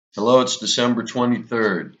Hello, it's December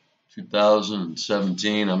 23rd,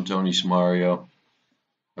 2017. I'm Tony Smario.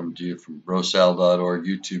 Coming to you from BroSal.org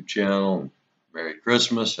YouTube channel. Merry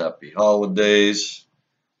Christmas, Happy Holidays.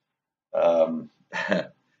 Um,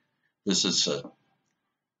 this is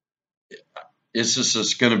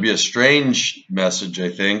going to be a strange message,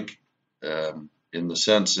 I think, in the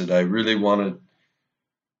sense that I really wanted.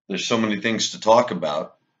 There's so many things to talk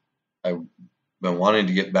about. I've been wanting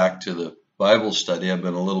to get back to the Bible study. I've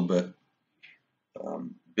been a little bit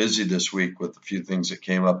busy this week with a few things that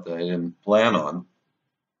came up that I didn't plan on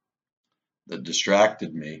that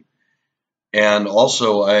distracted me. And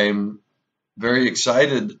also, I'm very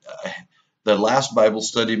excited. The last Bible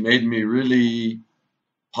study made me really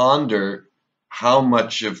ponder how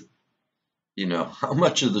much of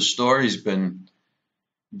the story's been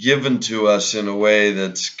given to us in a way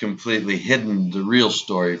that's completely hidden the real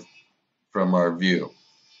story from our view.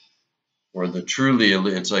 Or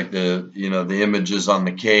it's like the images on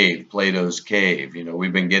the cave, Plato's cave.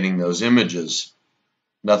 We've been getting those images,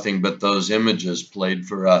 nothing but those images played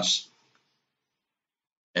for us.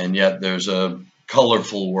 And yet there's a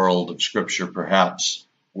colorful world of Scripture perhaps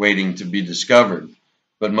waiting to be discovered.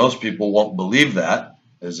 But most people won't believe that,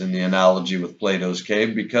 as in the analogy with Plato's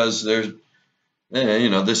cave, because this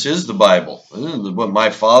is the Bible. This is what my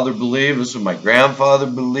father believed. This is what my grandfather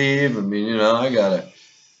believed. I mean,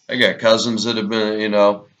 I got cousins that have been,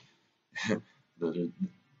 that are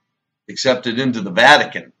accepted into the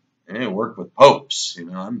Vatican and work with popes.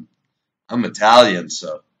 I'm Italian,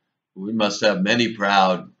 so we must have many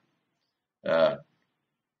proud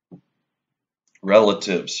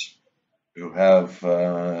relatives who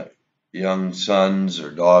have young sons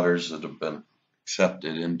or daughters that have been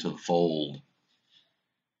accepted into the fold,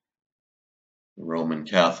 the Roman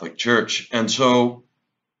Catholic Church. And so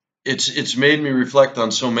it's made me reflect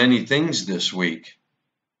on so many things this week.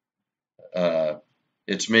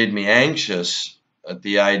 It's made me anxious at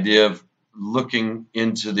the idea of looking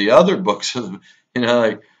into the other books of,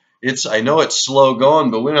 I know it's slow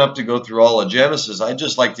going, but we don't have to go through all of Genesis. I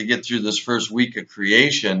just like to get through this first week of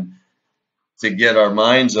creation to get our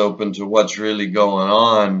minds open to what's really going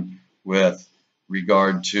on with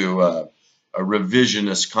regard to a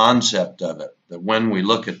revisionist concept of it. That when we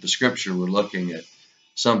look at the Scripture, we're looking at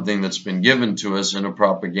something that's been given to us in a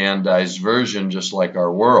propagandized version, just like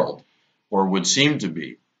our world, or would seem to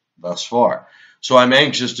be thus far. So I'm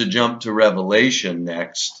anxious to jump to Revelation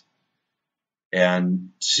next and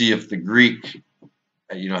see if the Greek,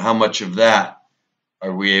 how much of that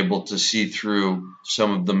are we able to see through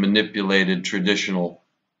some of the manipulated traditional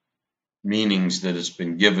meanings that has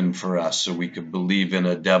been given for us, so we could believe in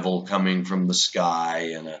a devil coming from the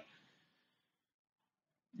sky and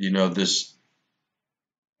this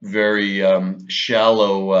very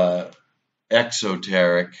shallow,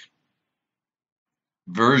 exoteric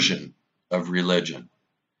version of religion.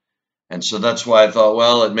 And so that's why I thought,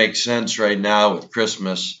 well, it makes sense right now with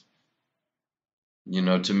Christmas,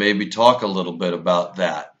 to maybe talk a little bit about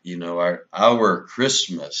that. Our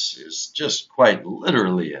Christmas is just quite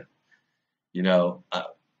literally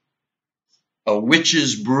a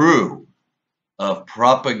witch's brew of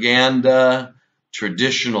propaganda,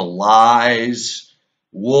 traditional lies,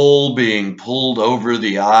 wool being pulled over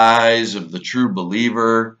the eyes of the true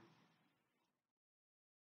believer.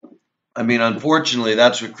 I mean, unfortunately,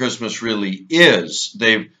 that's what Christmas really is.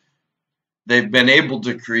 They've been able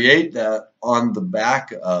to create that on the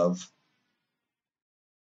back of,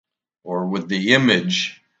 or with the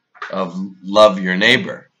image of, love your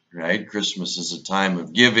neighbor, right? Christmas is a time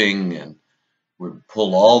of giving, and we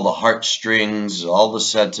pull all the heartstrings, all the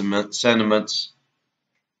sentiments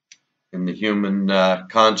in the human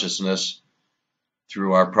consciousness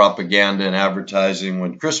through our propaganda and advertising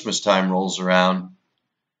when Christmas time rolls around.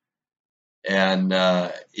 And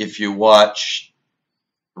if you watch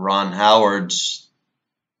Ron Howard's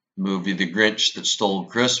movie, The Grinch That Stole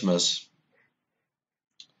Christmas,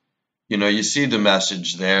 you see the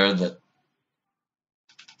message there that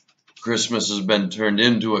Christmas has been turned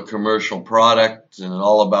into a commercial product, and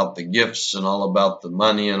all about the gifts and all about the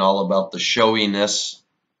money and all about the showiness.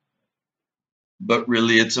 But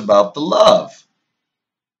really, it's about the love.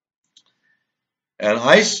 And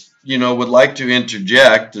I, would like to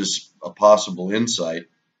interject as a possible insight.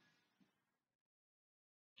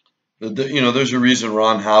 There's a reason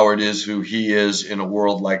Ron Howard is who he is in a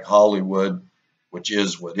world like Hollywood, which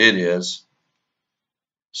is what it is.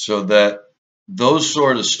 So that those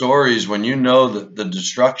sort of stories, when you know that the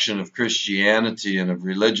destruction of Christianity and of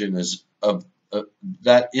religion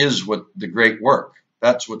that is what the great work,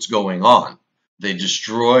 that's what's going on. They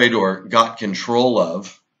destroyed or got control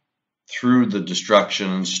of through the destruction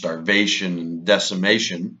and starvation and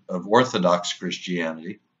decimation of Orthodox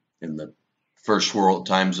Christianity in the first world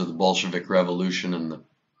times of the Bolshevik Revolution and the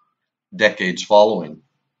decades following.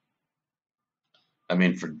 I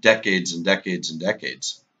mean, for decades and decades and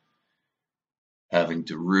decades, having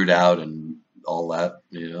to root out and all that,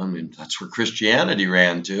 I mean, that's where Christianity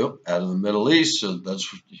ran to, out of the Middle East. So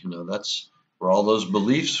that's where all those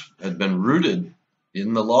beliefs had been rooted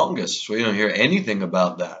in the longest. So we don't hear anything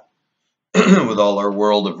about that with all our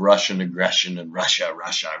world of Russian aggression and Russia.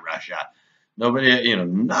 Nobody,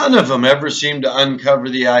 none of them ever seem to uncover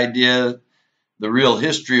the idea, the real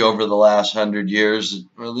history over the last 100 years.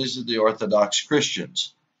 Well, these are the Orthodox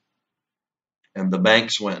Christians. And the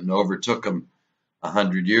banks went and overtook them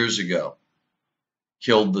 100 years ago,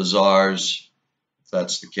 killed the czars, if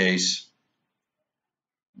that's the case.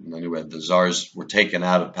 Anyway, the czars were taken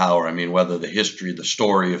out of power. I mean, whether the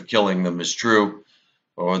story of killing them is true,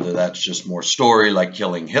 or whether that's just more story, like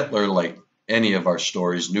killing Hitler, like any of our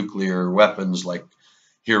stories, nuclear weapons, like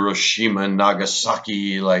Hiroshima and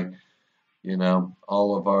Nagasaki, like,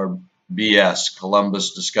 all of our BS,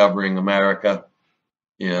 Columbus discovering America,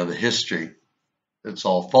 the history, it's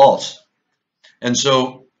all false. And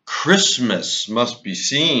so Christmas must be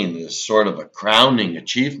seen as sort of a crowning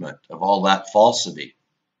achievement of all that falsity,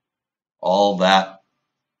 all that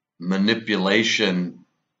manipulation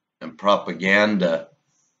and propaganda,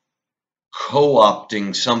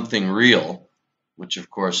 co-opting something real, which of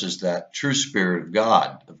course is that true spirit of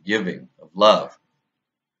God, of giving, of love,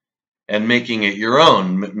 and making it your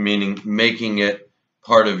own, meaning making it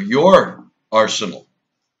part of your arsenal,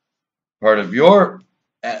 part of your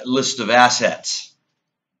list of assets.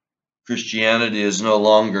 Christianity is no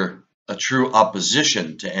longer a true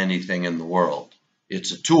opposition to anything in the world.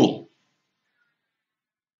 It's a tool.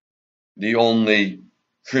 The only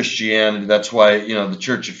Christianity, that's why, the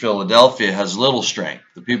Church of Philadelphia has little strength.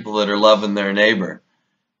 The people that are loving their neighbor,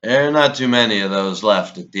 there are not too many of those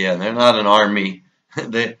left at the end. They're not an army.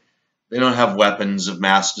 They don't have weapons of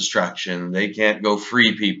mass destruction. They can't go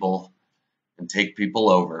free people and take people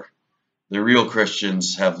over. The real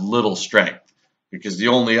Christians have little strength, because the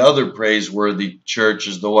only other praiseworthy church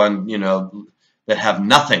is the one, that have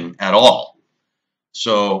nothing at all.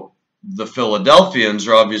 So the Philadelphians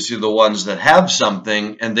are obviously the ones that have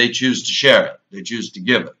something, and they choose to share it. They choose to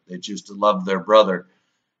give it. They choose to love their brother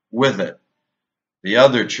with it. The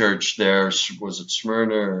other church there, was it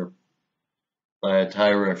Smyrna or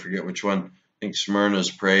Thyatira? I forget which one. I think Smyrna's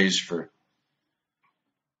praised for,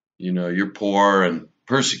 you're poor and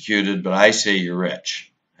persecuted, but I say you're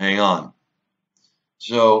rich. Hang on.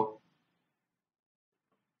 So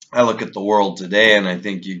I look at the world today, and I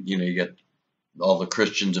think you get all the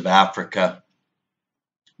Christians of Africa,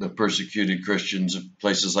 the persecuted Christians of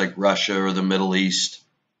places like Russia or the Middle East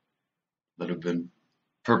that have been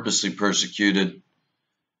purposely persecuted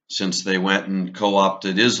since they went and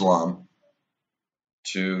co-opted Islam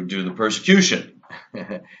to do the persecution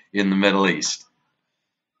in the Middle East.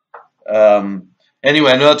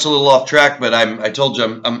 Anyway, I know it's a little off track, but I told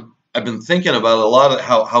you I've been thinking about a lot of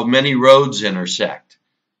how many roads intersect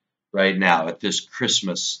right now at this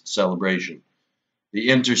Christmas celebration. The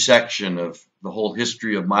intersection of the whole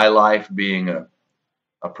history of my life being a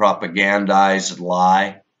propagandized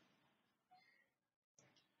lie,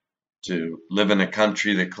 to live in a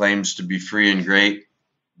country that claims to be free and great,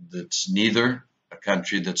 that's neither, a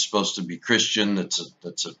country that's supposed to be Christian, that's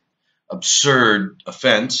an absurd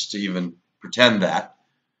offense to even pretend that,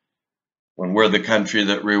 when we're the country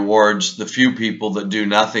that rewards the few people that do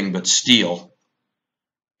nothing but steal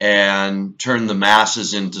and turn the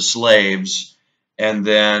masses into slaves, and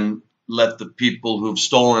then let the people who've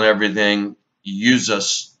stolen everything use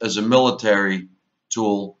us as a military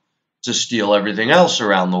tool to steal everything else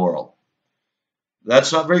around the world.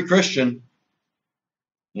 That's not very Christian,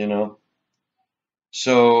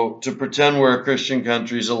 So to pretend we're a Christian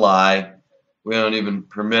country is a lie. We don't even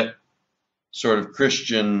permit sort of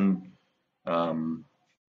Christian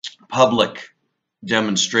public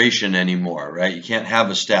demonstration anymore, right? You can't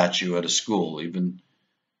have a statue at a school, even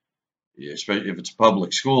especially if it's a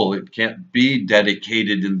public school. It can't be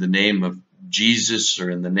dedicated in the name of Jesus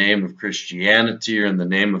or in the name of Christianity or in the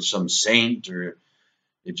name of some saint, or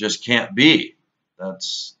it just can't be.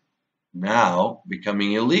 That's now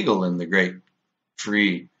becoming illegal in the great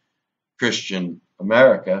free Christian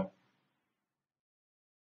America,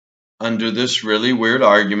 under this really weird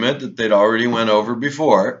argument that they'd already went over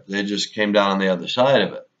before. They just came down on the other side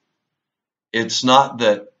of it. It's not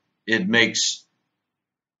that it's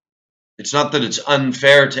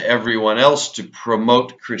unfair to everyone else to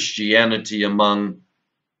promote Christianity among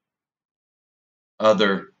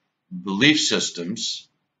other belief systems,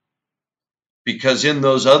 because in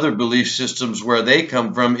those other belief systems where they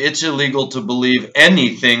come from, it's illegal to believe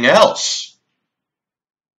anything else.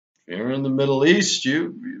 If you're in the Middle East,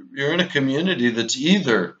 you're in a community that's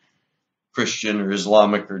either Christian or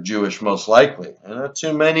Islamic or Jewish, most likely. And not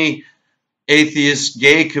too many atheist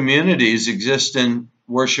gay communities exist in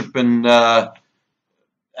worshiping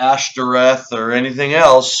Ashtoreth or anything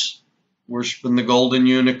else, worshiping the golden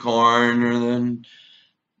unicorn or the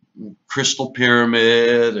crystal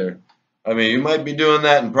pyramid. Or, I mean, you might be doing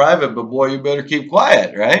that in private, but boy, you better keep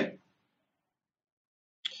quiet, right?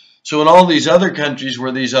 So in all these other countries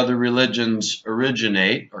where these other religions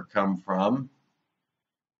originate or come from,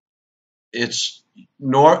 it's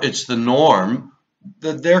the norm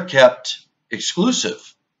that they're kept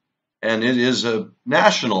exclusive, and it is a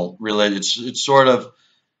national religion. It's sort of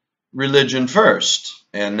religion first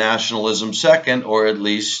and nationalism second, or at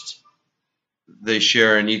least they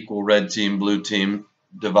share an equal red team, blue team,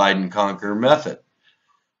 divide and conquer method.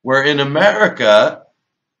 Where in America,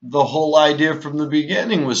 the whole idea from the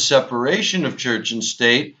beginning was separation of church and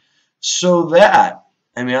state, so that,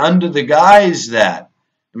 I mean, under the guise that,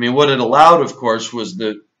 I mean, what it allowed, of course, was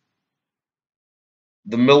the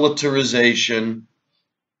militarization,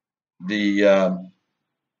 the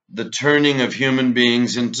turning of human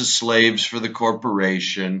beings into slaves for the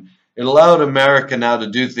corporation. It allowed America now to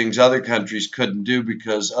do things other countries couldn't do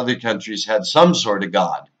because other countries had some sort of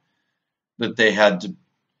God that they had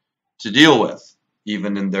to deal with,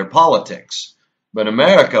 even in their politics. But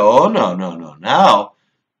America, oh, no. Now,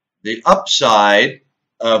 the upside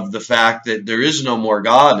of the fact that there is no more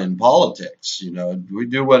God in politics, we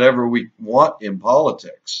do whatever we want in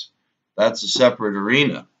politics. That's a separate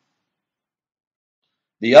arena.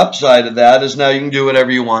 The upside of that is now you can do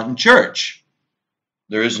whatever you want in church.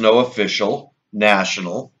 There is no official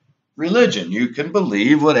national religion. You can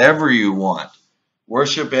believe whatever you want.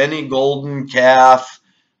 Worship any golden calf.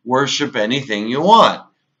 Worship anything you want.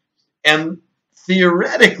 And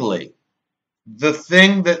theoretically, the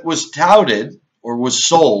thing that was touted, or was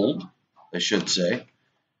sold, I should say,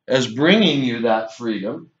 as bringing you that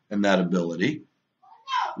freedom and that ability,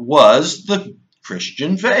 was the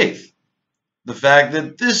Christian faith. The fact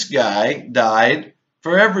that this guy died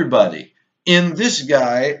for everybody. In this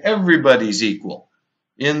guy, everybody's equal.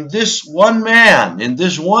 In this one man, in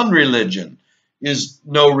this one religion, is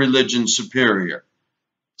no religion superior.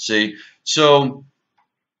 See? So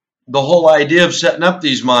the whole idea of setting up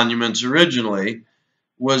these monuments originally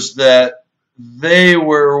was that they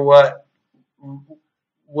were what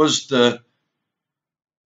was the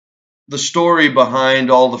story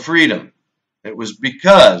behind all the freedom. It was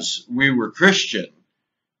because we were Christian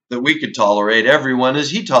that we could tolerate everyone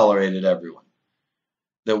as he tolerated everyone,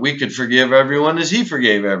 that we could forgive everyone as he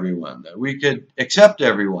forgave everyone, that we could accept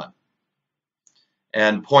everyone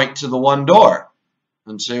and point to the one door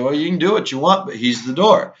and say, well, you can do what you want, but he's the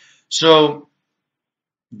door. So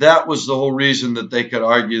that was the whole reason that they could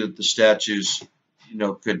argue that the statues,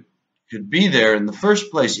 could be there in the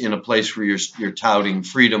first place, in a place where you're touting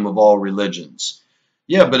freedom of all religions.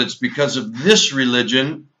 Yeah, but it's because of this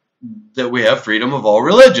religion that we have freedom of all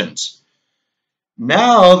religions.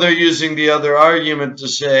 Now they're using the other argument to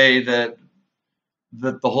say that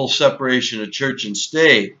the whole separation of church and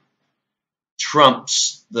state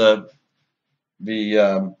trumps the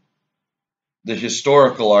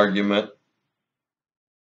historical argument,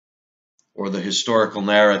 or the historical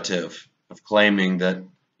narrative of claiming that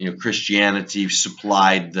Christianity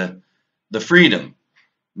supplied the freedom.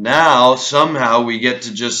 Now somehow we get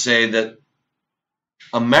to just say that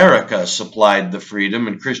America supplied the freedom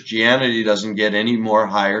and Christianity doesn't get any more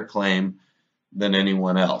higher claim than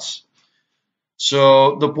anyone else.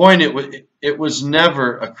 So the point, it was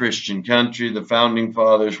never a Christian country. The founding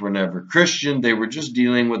fathers were never Christian. They were just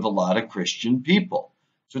dealing with a lot of Christian people.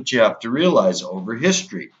 That's what you have to realize over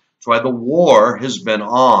history. That's why the war has been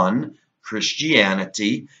on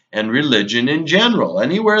Christianity and religion in general.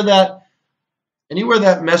 Anywhere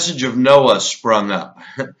that message of Noah sprung up,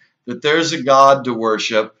 that there's a God to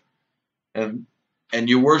worship, and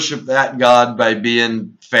you worship that God by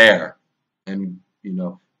being fair, and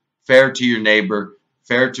fair to your neighbor,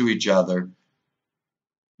 fair to each other.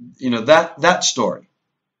 That story.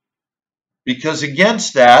 Because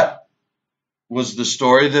against that was the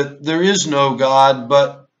story that there is no God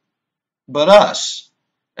but us.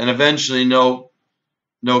 And eventually no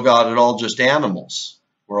God at all, just animals.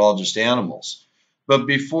 We're all just animals. But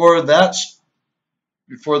before the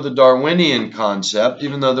Darwinian concept,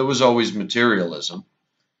 even though there was always materialism,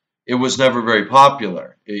 it was never very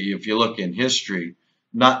popular. If you look in history,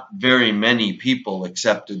 not very many people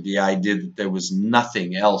accepted the idea that there was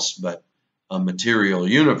nothing else but a material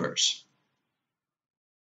universe.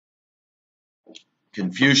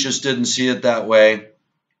 Confucius didn't see it that way.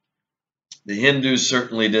 The Hindus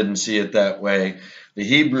certainly didn't see it that way. The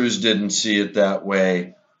Hebrews didn't see it that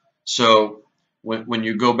way. So when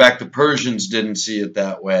you go back, the Persians didn't see it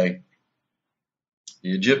that way.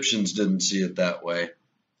 The Egyptians didn't see it that way.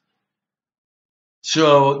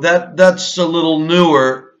 So that's a little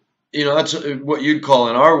newer. That's what you'd call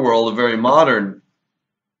in our world a very modern,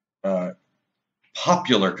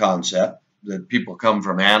 popular concept, that people come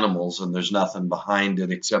from animals and there's nothing behind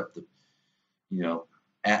it except the,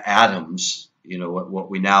 atoms, what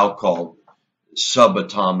we now call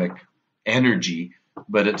subatomic energy,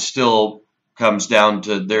 but it still comes down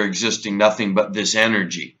to there existing nothing but this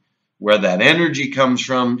energy. Where that energy comes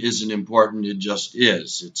from isn't important, it just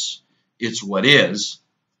is. It's what is.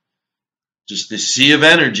 Just this sea of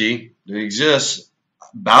energy that exists,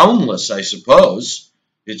 boundless, I suppose.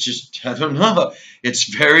 It's just, I don't know. It's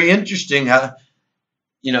very interesting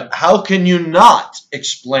how can you not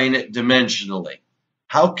explain it dimensionally?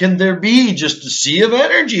 How can there be just a sea of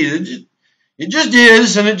energy? It just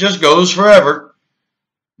is, and it just goes forever.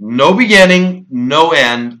 No beginning, no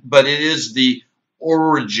end, but it is the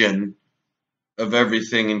origin of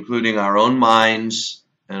everything, including our own minds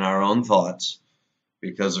and our own thoughts.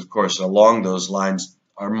 Because, of course, along those lines,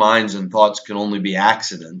 our minds and thoughts can only be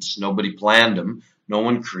accidents. Nobody planned them. No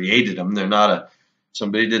one created them. They're not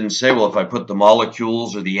somebody didn't say, well, if I put the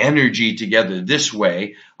molecules or the energy together this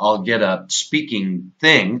way, I'll get a speaking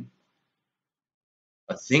thing,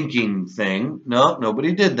 a thinking thing. No,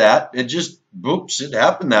 nobody did that. It just, oops, it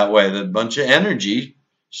happened that way. That a bunch of energy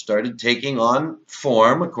started taking on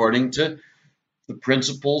form according to the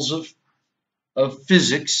principles of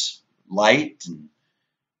physics, light and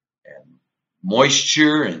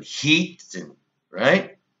moisture and heat, and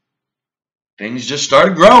right? Things just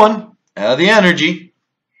started growing out of the energy,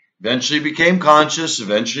 eventually became conscious,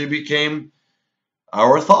 eventually became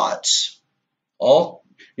our thoughts.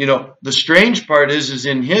 The strange part is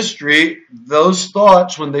in history, those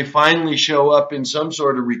thoughts, when they finally show up in some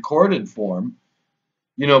sort of recorded form,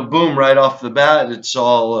 boom, right off the bat, it's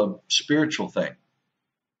all a spiritual thing.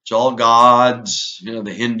 It's all gods,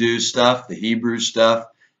 the Hindu stuff, the Hebrew stuff,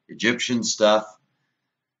 Egyptian stuff.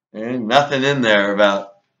 There ain't nothing in there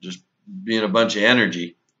about just being a bunch of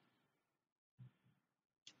energy.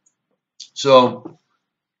 So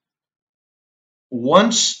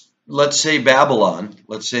once, let's say Babylon,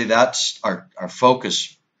 let's say that's our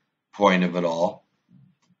focus point of it all,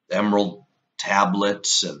 emerald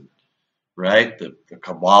tablets and, right, the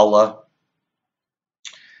Kabbalah,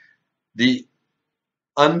 the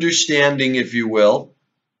understanding, if you will,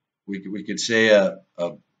 we could say a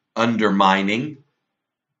undermining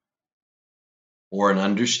or an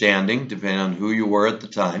understanding, depending on who you were at the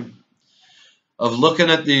time, of looking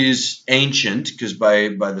at these ancient, because by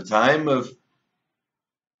the time of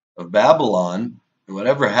Babylon,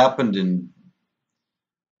 whatever happened in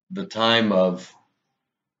the time of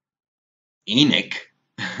Enoch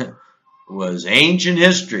was ancient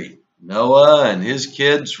history. Noah and his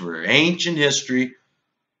kids were ancient history.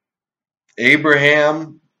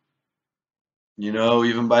 Abraham,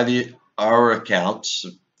 even by our accounts,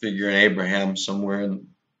 figuring Abraham somewhere in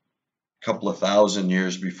a couple of thousand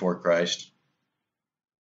years before Christ.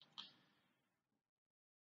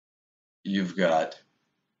 You've got,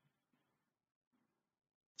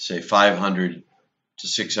 say, 500 to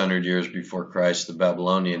 600 years before Christ, the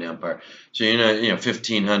Babylonian Empire. So,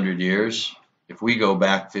 1,500 years. If we go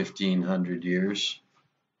back 1,500 years,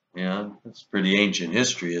 that's pretty ancient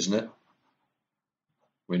history, isn't it?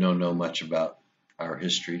 We don't know much about our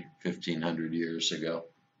history 1,500 years ago.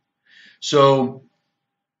 So,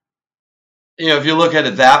 if you look at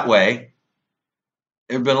it that way,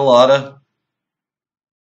 there have been a lot of,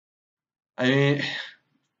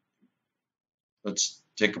 let's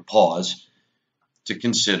take a pause to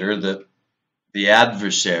consider that the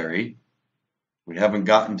adversary, we haven't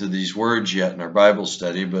gotten to these words yet in our Bible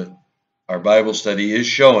study, but our Bible study is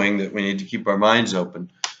showing that we need to keep our minds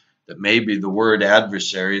open, that maybe the word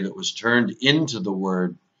adversary that was turned into the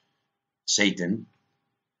word Satan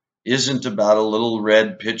isn't about a little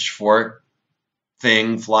red pitchfork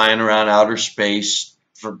thing flying around outer space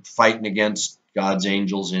for fighting against God's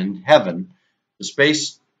angels in heaven, the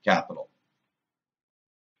space capital.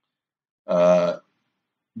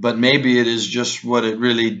 But maybe it is just what it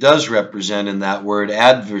really does represent in that word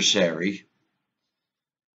adversary,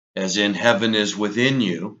 as in heaven is within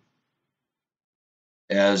you,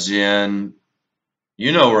 as in,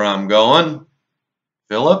 you know where I'm going,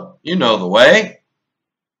 Philip, you know the way.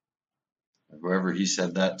 whoever he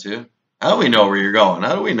said that to. How do we know where you're going?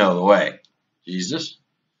 How do we know the way? Jesus.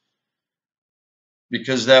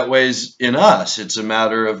 Because that way's in us. It's a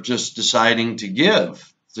matter of just deciding to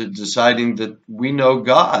give, deciding that we know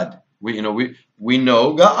God. We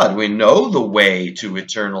know God. We know the way to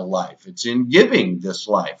eternal life. It's in giving this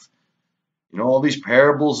life. All these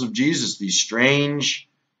parables of Jesus, these strange,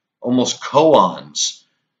 almost koans,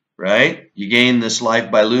 right? You gain this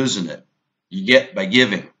life by losing it. You get by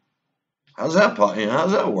giving. How's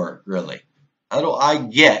that work, really? How do I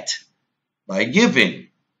get by giving?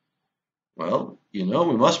 Well, we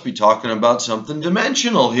must be talking about something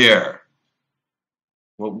dimensional here.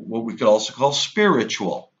 What we could also call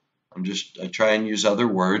spiritual. I try and use other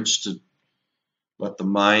words to let the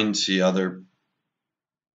mind see other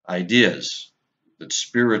ideas. That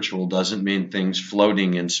spiritual doesn't mean things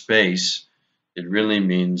floating in space. It really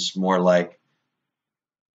means more like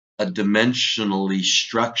a dimensionally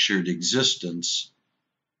structured existence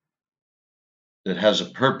that has a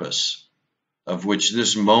purpose, of which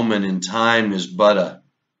this moment in time is but a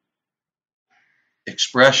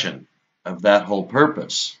expression of that whole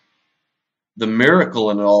purpose. The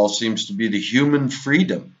miracle in it all seems to be the human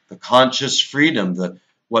freedom, the conscious freedom,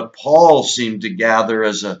 what Paul seemed to gather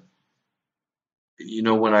as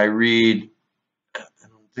when I read, I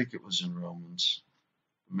don't think it was in Romans,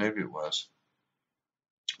 maybe it was,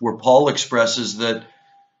 where Paul expresses that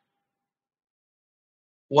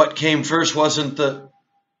what came first wasn't the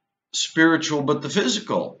spiritual but the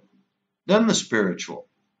physical, then the spiritual.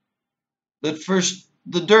 That first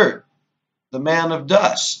the dirt, the man of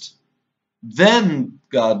dust, then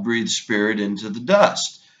God breathed spirit into the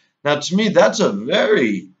dust. Now to me that's a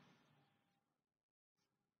very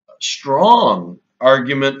strong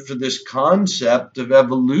argument for this concept of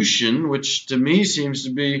evolution, which to me seems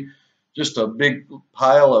to be just a big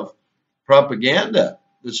pile of propaganda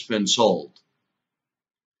that's been sold.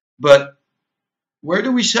 But where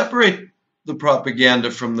do we separate the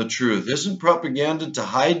propaganda from the truth? Isn't propaganda to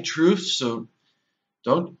hide truth? So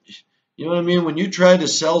don't, you know what I mean? When you try to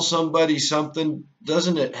sell somebody something,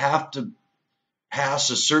 doesn't it have to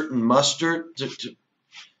pass a certain muster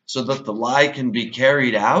so that the lie can be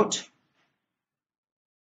carried out?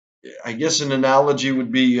 I guess an analogy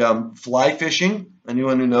would be fly fishing.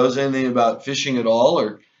 Anyone who knows anything about fishing at all,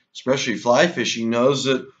 or especially fly fishing, knows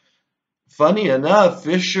that, funny enough,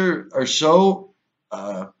 fish are so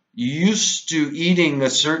used to eating a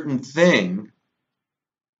certain thing,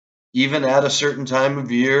 even at a certain time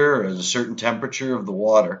of year or at a certain temperature of the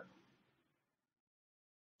water,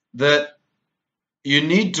 that you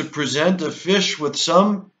need to present a fish with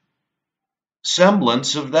some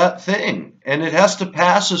semblance of that thing. And it has to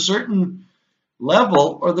pass a certain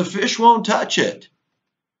level or the fish won't touch it.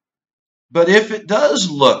 But if it does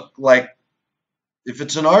look like, if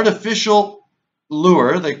it's an artificial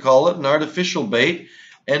lure, they call it an artificial bait,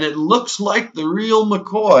 and it looks like the real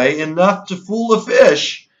McCoy enough to fool a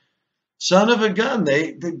fish, son of a gun,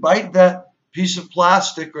 they bite that piece of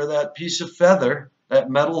plastic or that piece of feather, that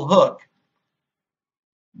metal hook,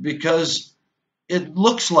 because it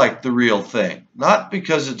looks like the real thing, not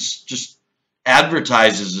because it's just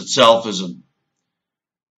advertises itself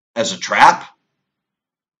as a trap.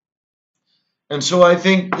 And so I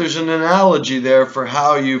think there's an analogy there for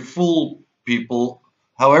how you fool people,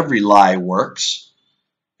 how every lie works.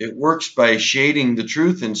 It works by shading the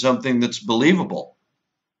truth in something that's believable.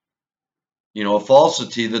 A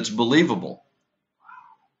falsity that's believable.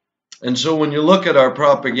 And so when you look at our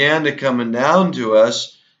propaganda coming down to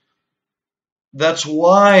us, that's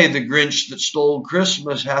why the Grinch that stole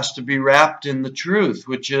Christmas has to be wrapped in the truth,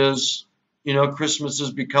 which is, Christmas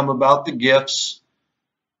has become about the gifts,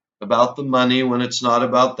 about the money, when it's not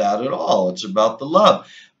about that at all. It's about the love.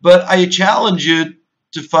 But I challenge you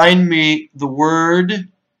to find me the word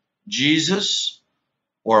Jesus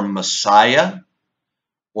or Messiah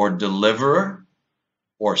or deliverer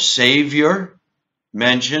or savior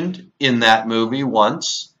mentioned in that movie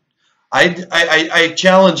once. I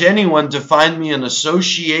challenge anyone to find me an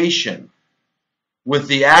association with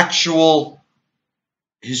the actual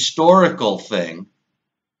historical thing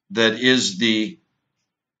that is the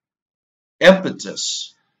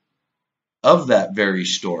impetus of that very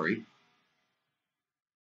story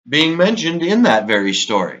being mentioned in that very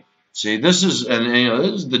story. See, this is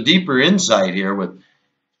the deeper insight here with as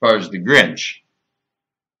far as the Grinch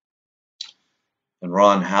and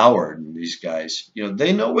Ron Howard and these guys.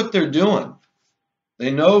 They know what they're doing.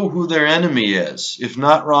 They know who their enemy is. If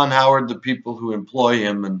not Ron Howard, the people who employ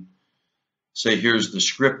him and say, here's the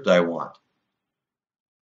script I want.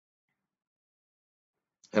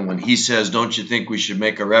 And when he says, don't you think we should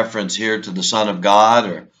make a reference here to the Son of God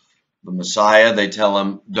or the Messiah, they tell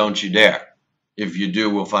him, don't you dare. If you do,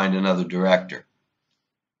 we'll find another director.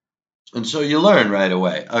 And so you learn right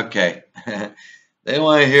away, okay, they don't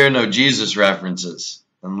want to hear no Jesus references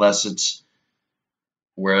unless it's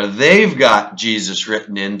where they've got Jesus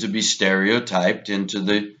written in to be stereotyped into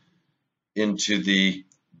the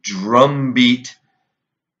drumbeat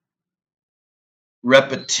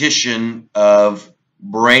repetition of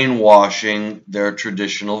brainwashing their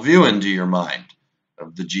traditional view into your mind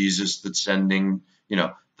of the Jesus that's sending,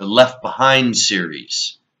 the Left Behind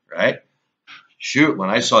series, right? Shoot, when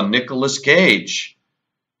I saw Nicolas Cage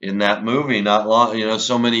in that movie not long,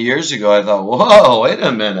 so many years ago, I thought, whoa, wait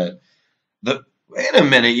a minute.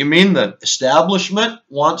 You mean the establishment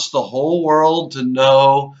wants the whole world to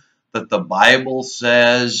know that the Bible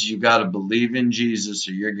says you got to believe in Jesus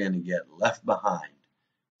or you're going to get left behind?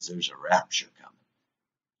 There's a rapture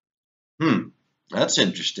coming. That's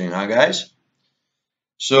interesting, huh, guys?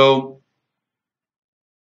 So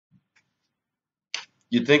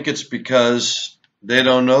you think it's because they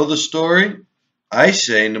don't know the story? I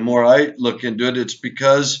say, and the more I look into it, it's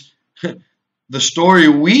because the story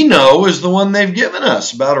we know is the one they've given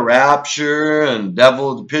us about a rapture and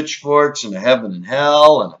devil with the pitchforks and a heaven and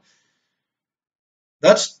hell, and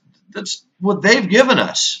that's what they've given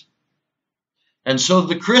us. And so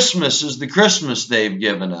the Christmas is the Christmas they've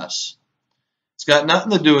given us. It's got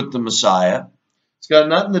nothing to do with the Messiah. It's got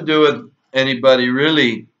nothing to do with anybody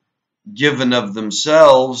really given of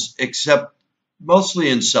themselves, except mostly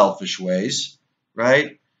in selfish ways,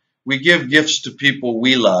 right? We give gifts to people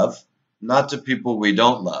we love, not to people we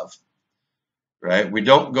don't love, right? We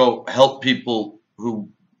don't go help people who,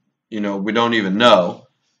 we don't even know.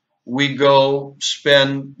 We go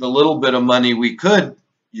spend the little bit of money we could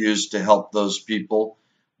use to help those people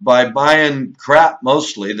by buying crap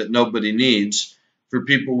mostly that nobody needs for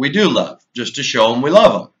people we do love, just to show them we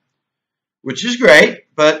love them, which is great.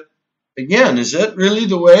 But again, is that really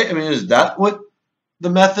the way? I mean, is that what the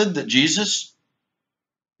method that Jesus,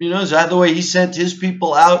 is that the way he sent his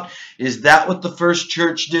people out? Is that what the first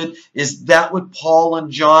church did? Is that what Paul and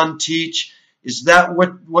John teach? Is that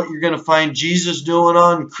what you're going to find Jesus doing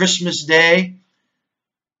on Christmas Day?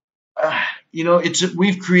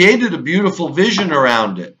 We've created a beautiful vision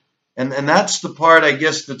around it. And that's the part, I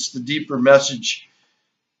guess, that's the deeper message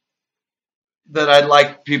that I'd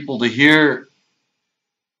like people to hear,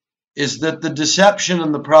 is that the deception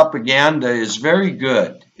and the propaganda is very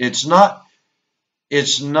good. It's not,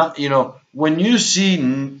 when you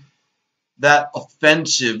see that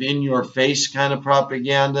offensive in your face kind of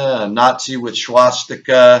propaganda, a Nazi with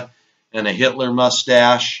swastika and a Hitler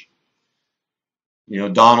mustache,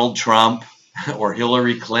 Donald Trump or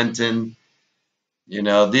Hillary Clinton,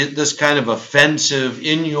 this kind of offensive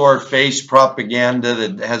in your face propaganda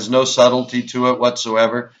that has no subtlety to it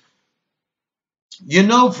whatsoever,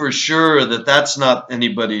 for sure that that's not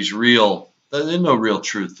anybody's there's no real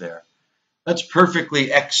truth there. That's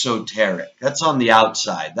perfectly exoteric. That's on the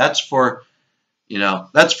outside. That's for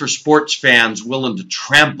sports fans willing to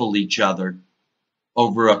trample each other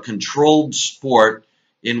over a controlled sport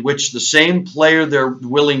in which the same player they're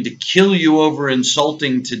willing to kill you over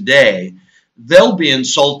insulting today, they'll be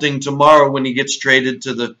insulting tomorrow when he gets traded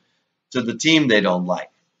to the team they don't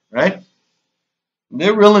like, right?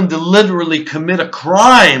 They're willing to literally commit a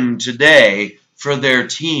crime today for their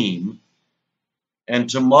team and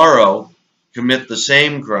tomorrow commit the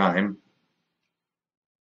same crime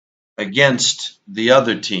against the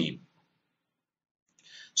other team.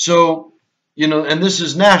 So, and this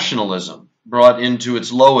is nationalism brought into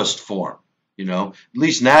its lowest form. At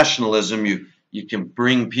least nationalism, you can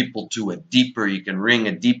bring people to you can ring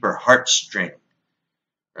a deeper heartstring,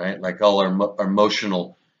 right? Like all our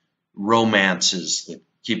emotional romances that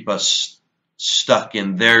keep us stuck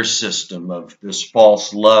in their system of this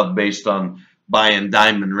false love based on buying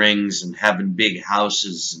diamond rings and having big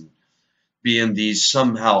houses and being these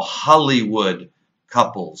somehow Hollywood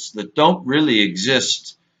couples that don't really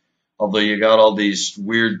exist, although you got all these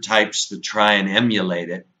weird types that try and emulate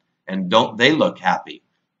it, and don't they look happy?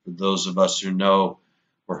 For those of us who know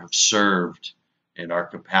or have served in our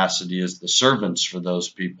capacity as the servants for those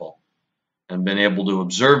people and been able to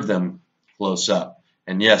observe them close up.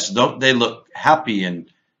 And yes, don't they look happy and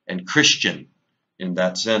Christian in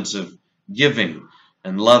that sense of giving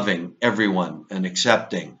and loving everyone and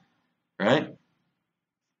accepting, right?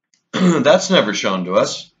 That's never shown to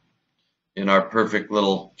us in our perfect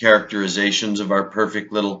little characterizations of our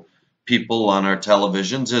perfect little people on our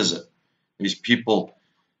televisions, is it? These people,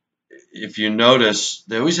 if you notice,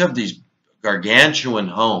 they always have these gargantuan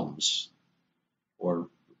homes or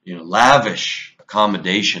lavish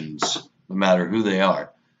accommodations, no matter who they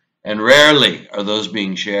are. And rarely are those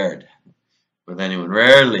being shared with anyone.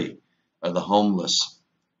 Rarely are the homeless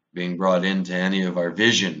being brought into any of our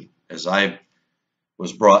vision, as I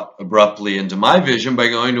was brought abruptly into my vision by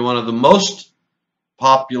going to one of the most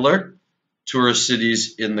popular tourist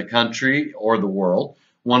cities in the country or the world,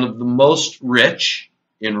 one of the most rich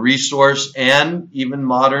in resource and even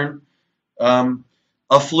modern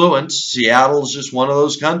affluence. Seattle is just one of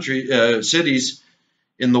those cities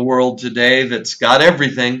in the world today that's got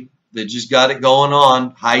everything. They just got it going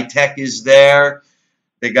on. High tech is there.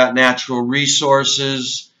 They got natural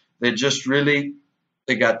resources. They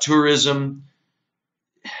got tourism.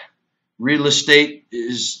 Real estate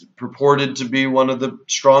is purported to be one of the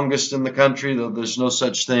strongest in the country, though there's no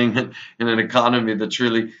such thing in an economy that's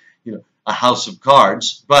really, a house of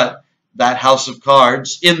cards. But in that house of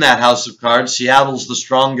cards, Seattle's the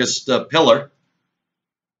strongest pillar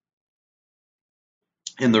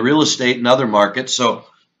in the real estate and other markets. So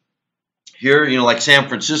here, like San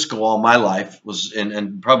Francisco all my life was,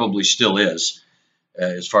 and probably still is,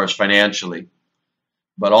 as far as financially.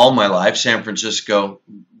 But all my life, San Francisco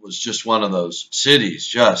was just one of those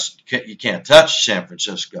cities. You can't touch San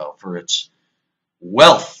Francisco for its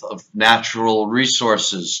wealth of natural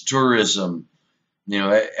resources, tourism.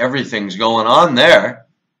 Everything's going on there.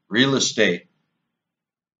 Real estate,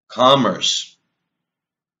 commerce.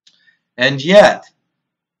 And yet,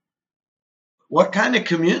 what kind of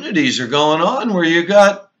communities are going on where you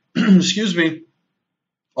got, excuse me,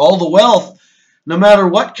 all the wealth? No matter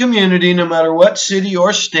what community, no matter what city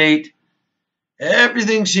or state,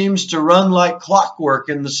 everything seems to run like clockwork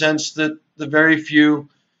in the sense that the very few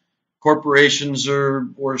corporations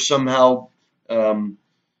or somehow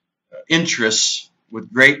interests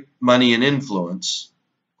with great money and influence,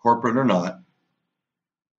 corporate or not,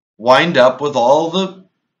 wind up with all the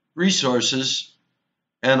resources,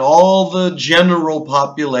 and all the general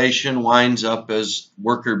population winds up as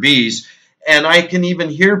worker bees. And I can even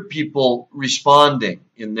hear people responding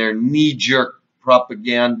in their knee-jerk,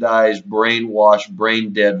 propagandized, brainwashed,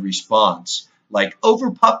 brain-dead response. Like,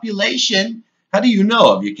 overpopulation? How do you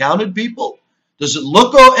know? Have you counted people? Does it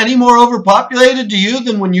look any more overpopulated to you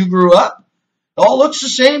than when you grew up? It all looks the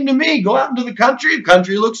same to me. Go out into the country. The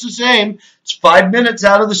country looks the same. It's 5 minutes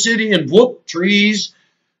out of the city and whoop, trees,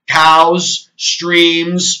 cows,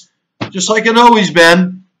 streams, just like it always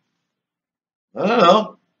been. I don't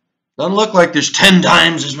know. Doesn't look like there's 10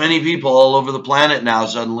 times as many people all over the planet now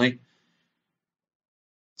suddenly.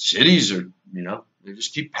 Cities are, they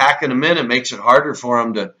just keep packing them in. It makes it harder for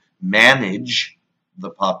them to manage the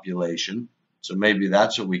population. So maybe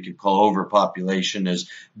that's what we could call overpopulation, is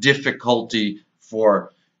difficulty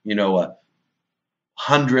for, a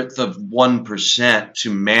 100th of 1%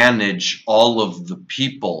 to manage all of the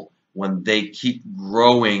people when they keep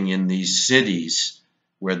growing in these cities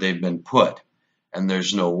where they've been put. And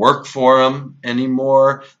there's no work for them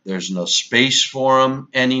anymore. There's no space for them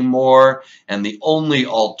anymore. And the only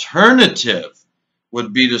alternative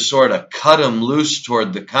would be to sort of cut them loose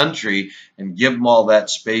toward the country and give them all that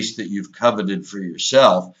space that you've coveted for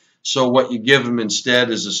yourself. So what you give them instead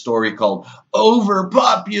is a story called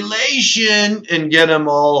overpopulation, and get them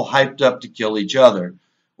all hyped up to kill each other,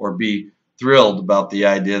 or be thrilled about the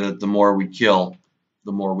idea that the more we kill,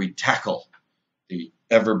 the more we tackle the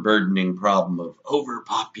ever-burdening problem of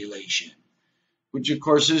overpopulation, which of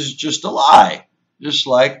course is just a lie, just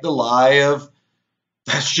like the lie of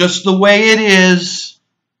that's just the way it is.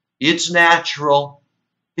 It's natural.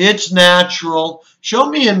 It's natural. Show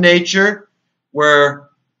me in nature where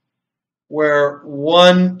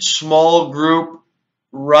one small group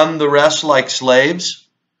run the rest like slaves.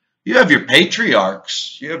 You have your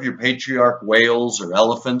patriarchs. You have your patriarch whales or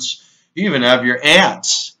elephants. You even have your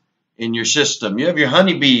ants in your system. You have your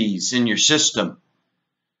honeybees in your system.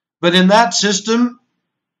 But in that system,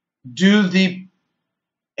 do the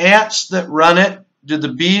ants that run it, do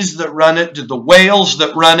the bees that run it, do the whales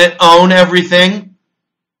that run it own everything?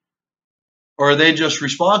 Or are they just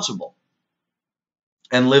responsible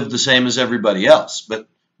and live the same as everybody else? But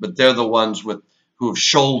they're the ones who have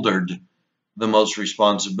shouldered the most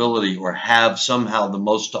responsibility, or have somehow the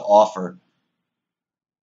most to offer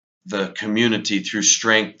the community through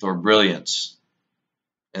strength or brilliance,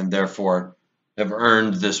 and therefore have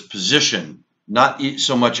earned this position. Not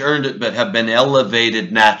so much earned it, but have been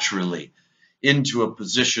elevated naturally into a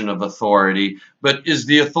position of authority. But is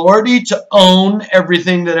the authority to own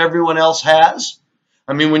everything that everyone else has?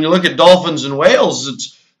 I mean, when you look at dolphins and whales,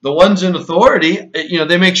 it's the ones in authority,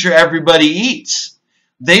 they make sure everybody eats.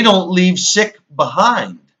 They don't leave sick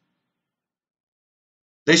behind.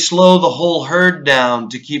 They slow the whole herd down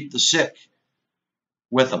to keep the sick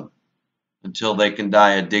with them. until they can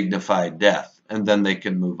die a dignified death, and then they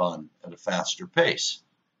can move on at a faster pace.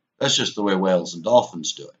 That's just the way whales and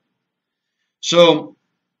dolphins do it. So,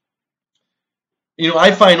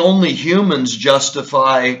 I find only humans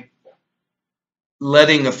justify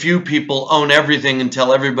letting a few people own everything and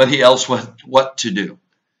tell everybody else what to do,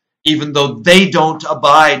 even though they don't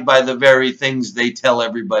abide by the very things they tell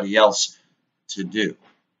everybody else to do.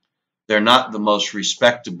 They're not the most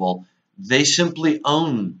respectable. They simply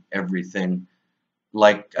own everything.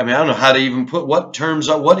 I don't know how to even put what terms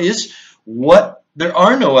are, there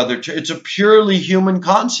are no other terms. It's a purely human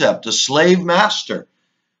concept, a slave master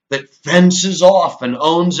that fences off and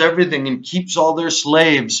owns everything and keeps all their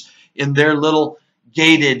slaves in their little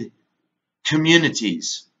gated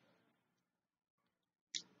communities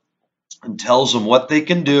and tells them what they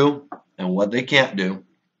can do and what they can't do.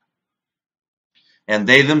 And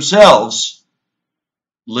they themselves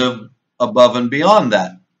live above and beyond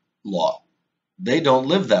that law. They don't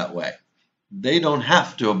live that way. They don't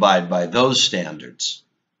have to abide by those standards.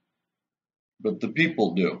 But the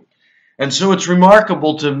people do. And so it's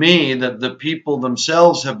remarkable to me that the people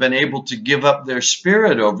themselves have been able to give up their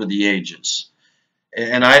spirit over the ages.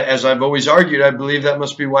 And as I've always argued, I believe that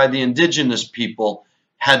must be why the indigenous people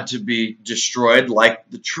had to be destroyed, like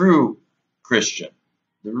the true Christian,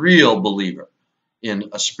 the real believer in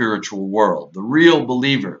a spiritual world, the real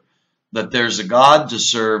believer that there's a God to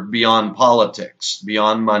serve beyond politics,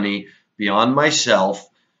 beyond money, beyond myself.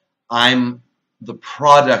 I'm the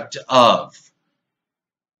product of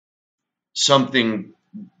something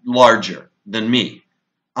larger than me.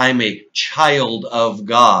 I'm a child of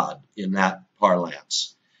God in that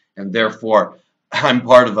parlance. And therefore, I'm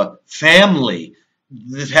part of a family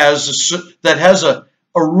that has a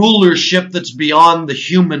rulership that's beyond the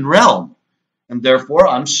human realm. And therefore,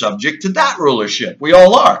 I'm subject to that rulership. We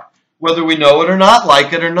all are. Whether we know it or not,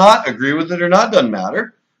 like it or not, agree with it or not, doesn't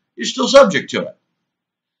matter. You're still subject to it.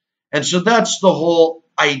 And so that's the whole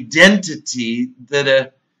identity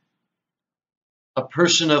that a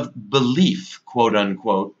person of belief, quote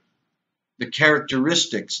unquote, the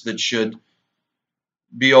characteristics that should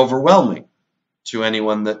be overwhelming to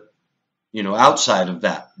anyone that, outside of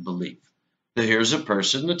that belief. That here's a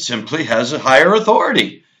person that simply has a higher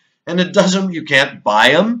authority. And you can't buy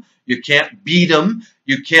them, you can't beat them,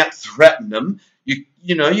 you can't threaten them, you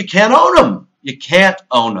can't own them. You can't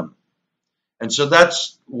own them. And so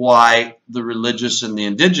that's why the religious and the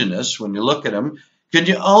indigenous, when you look at them, could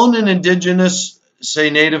you own an indigenous,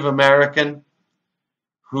 say Native American,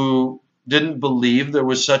 who didn't believe there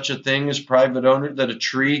was such a thing as private owner, that a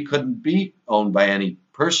tree couldn't be owned by any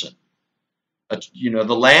person?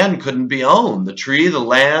 The land couldn't be owned. The tree, the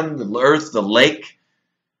land, the earth, the lake,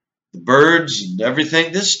 the birds, and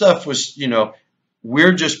everything. This stuff was,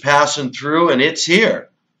 we're just passing through and it's here.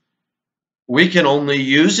 We can only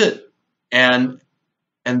use it. And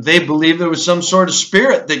they believe there was some sort of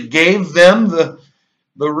spirit that gave them the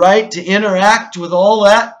right to interact with all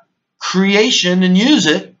that creation and use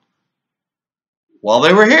it while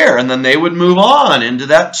they were here. And then they would move on into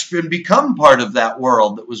that and become part of that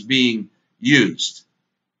world that was being used.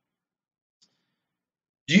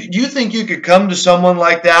 Do you think you could come to someone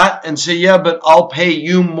like that and say, yeah, but I'll pay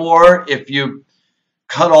you more if you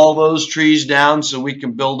cut all those trees down so we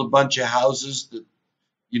can build a bunch of houses that,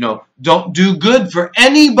 don't do good for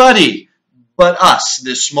anybody but us,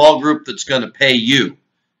 this small group that's going to pay you,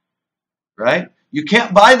 right? You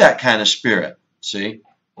can't buy that kind of spirit, see?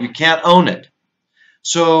 You can't own it.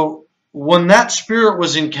 So when that spirit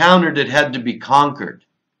was encountered, it had to be conquered.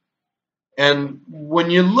 And when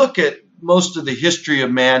you look at most of the history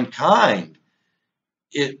of mankind,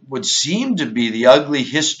 it would seem to be the ugly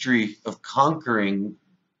history of conquering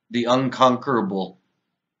the unconquerable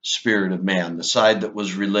spirit of man, the side that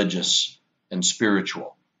was religious and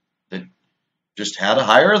spiritual, that just had a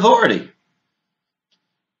higher authority.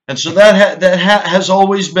 And so that has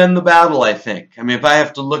always been the battle, I think. I mean, if I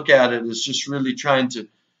have to look at it, it's just really trying to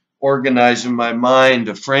organize in my mind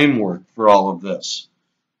a framework for all of this.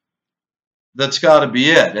 That's got to be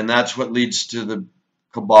it. And that's what leads to the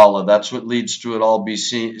Kabbalah. That's what leads to it all be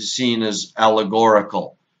seen as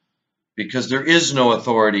allegorical. Because there is no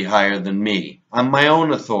authority higher than me. I'm my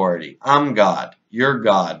own authority. I'm God. You're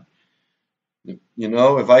God.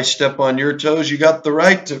 If I step on your toes, you got the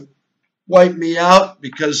right to wipe me out,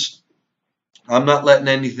 because I'm not letting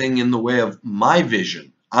anything in the way of my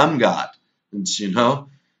vision. I'm God.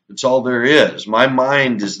 It's all there is. My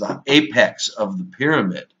mind is the apex of the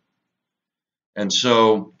pyramid. And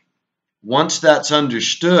so once that's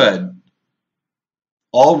understood,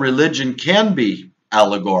 all religion can be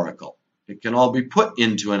allegorical. It can all be put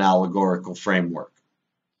into an allegorical framework.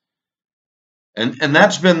 And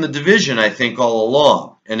that's been the division, I think, all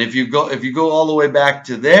along. And if you go all the way back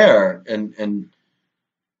to there and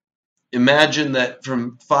imagine that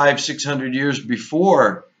from 500-600 years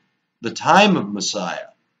before the time of Messiah,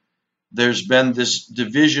 there's been this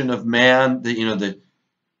division of man, the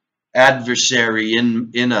adversary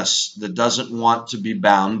in us that doesn't want to be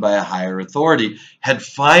bound by a higher authority, had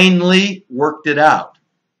finally worked it out.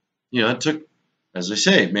 It took, as I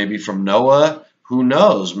say, maybe from Noah, who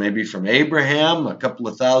knows, maybe from Abraham, a couple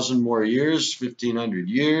of thousand more years, 1,500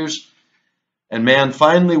 years, and man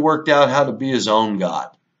finally worked out how to be his own God,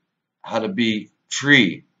 how to be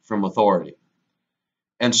free from authority.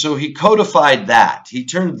 And so he codified that. He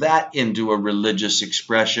turned that into a religious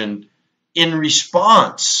expression in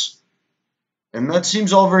response. And that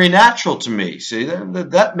seems all very natural to me. See,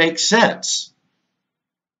 that makes sense.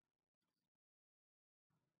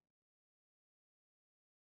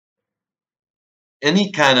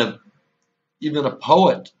 Any kind of, even a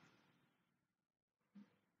poet,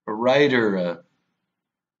 a writer,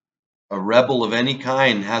 a rebel of any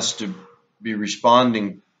kind has to be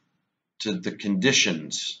responding to the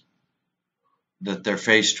conditions that they're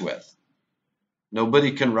faced with.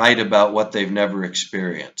 Nobody can write about what they've never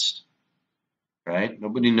experienced, right?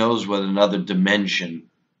 Nobody knows what another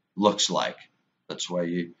dimension looks like. That's why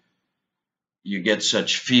you get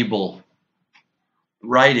such feeble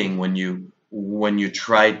writing when you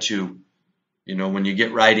try to, when you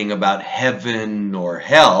get writing about heaven or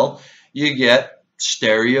hell, you get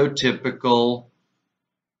stereotypical,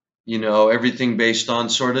 everything based on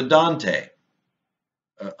sort of Dante,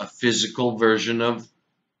 a physical version of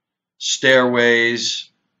stairways,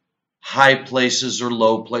 high places or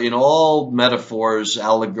low places, all metaphors,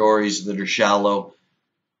 allegories that are shallow,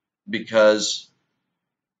 because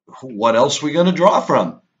what else are we going to draw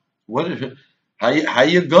from? How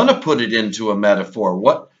you going to put it into a metaphor?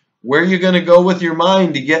 Where are you going to go with your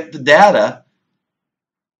mind to get the data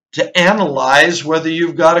to analyze whether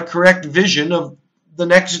you've got a correct vision of the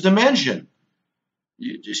next dimension?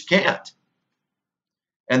 You just can't.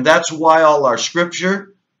 And that's why all our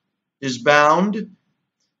scripture is bound.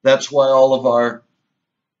 That's why all of our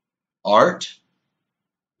art,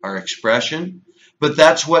 our expression, but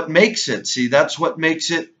that's what makes it. See, that's what makes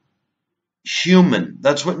it human.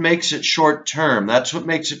 That's what makes it short term. That's what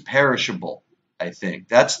makes it perishable, I think.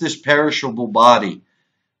 That's this perishable body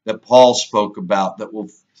that Paul spoke about that will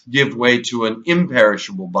give way to an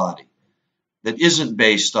imperishable body that isn't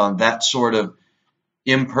based on that sort of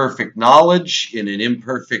imperfect knowledge in an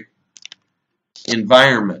imperfect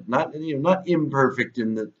environment. Not imperfect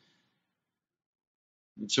in the,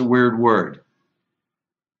 it's a weird word.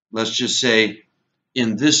 Let's just say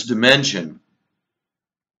in this dimension,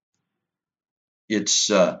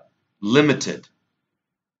 it's limited,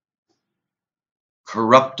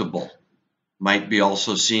 corruptible, might be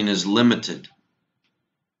also seen as limited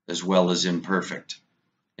as well as imperfect.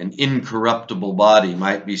 An incorruptible body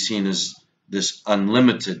might be seen as this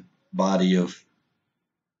unlimited body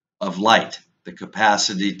of light, the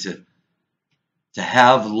capacity to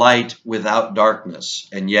have light without darkness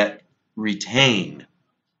and yet retain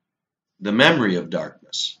the memory of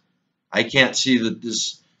darkness. I can't see that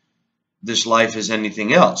this life is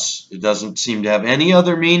anything else. It doesn't seem to have any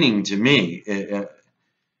other meaning to me.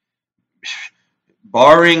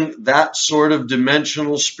 Barring that sort of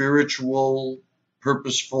dimensional, spiritual,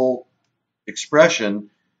 purposeful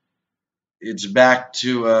expression, it's back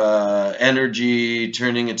to energy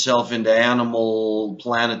turning itself into animal,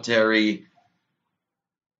 planetary,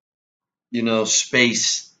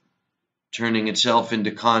 space turning itself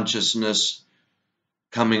into consciousness,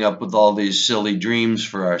 coming up with all these silly dreams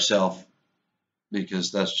for ourselves,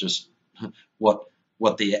 because that's just what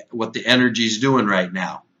the energy's doing right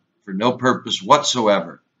now, for no purpose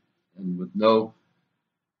whatsoever and with no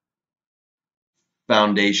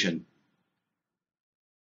foundation,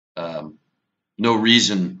 no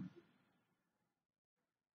reason,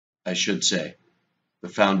 I should say. The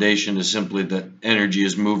foundation is simply that energy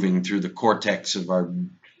is moving through the cortex of our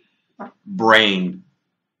brain,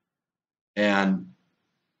 and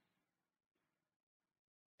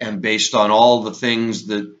based on all the things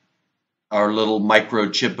that our little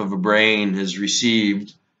microchip of a brain has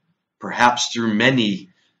received, perhaps through many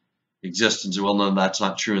existences. Well, no, that's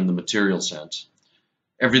not true in the material sense.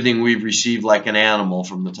 Everything we've received like an animal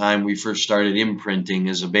from the time we first started imprinting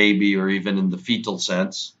as a baby, or even in the fetal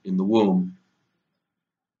sense, in the womb,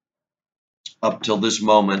 up till this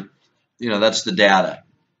moment, that's the data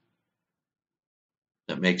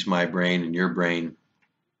that makes my brain and your brain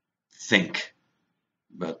think,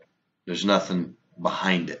 but there's nothing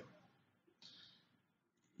behind it.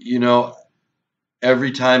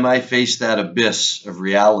 every time I face that abyss of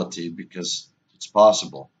reality, because it's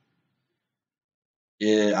possible,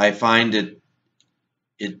 I find it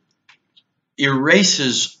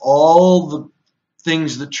erases all the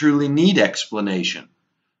things that truly need explanation.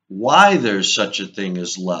 Why there's such a thing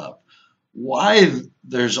as love, why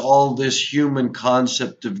there's all this human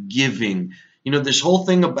concept of giving. You know, this whole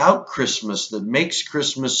thing about Christmas that makes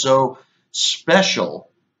Christmas so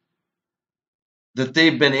special that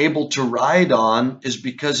they've been able to ride on is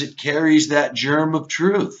because it carries that germ of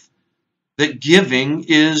truth, that giving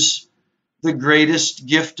is the greatest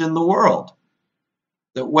gift in the world.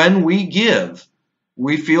 That when we give,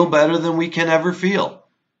 we feel better than we can ever feel.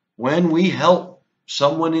 When we help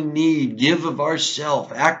someone in need, give of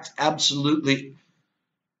ourselves, act absolutely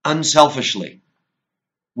unselfishly,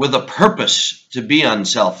 with a purpose to be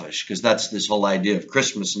unselfish, because that's this whole idea of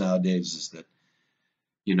Christmas nowadays, is that,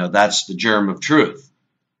 you know, that's the germ of truth,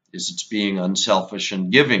 is it's being unselfish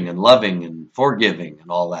and giving and loving and forgiving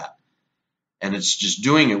and all that. And it's just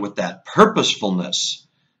doing it with that purposefulness.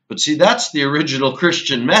 But see, that's the original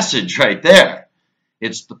Christian message right there.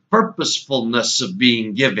 It's the purposefulness of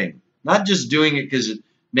being giving, not just doing it because it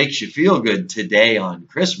makes you feel good today on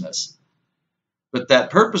Christmas, but that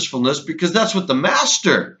purposefulness because that's what the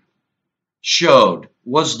Master showed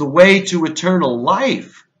was the way to eternal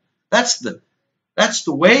life. That's the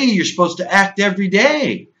way you're supposed to act every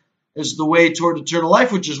day, is the way toward eternal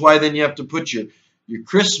life, which is why then you have to put your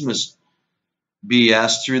Christmas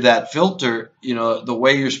BS through that filter. You know, the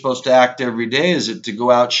way you're supposed to act every day is it to go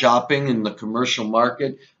out shopping in the commercial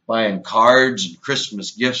market, buying cards and Christmas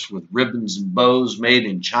gifts with ribbons and bows made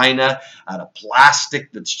in China out of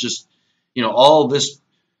plastic that's just, you know, all this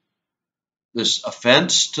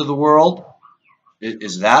offense to the world.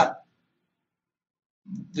 Is that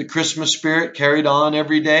the Christmas spirit carried on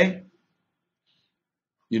every day?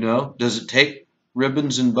 You know, does it take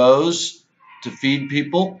ribbons and bows to feed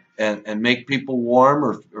people and make people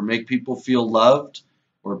warm or make people feel loved,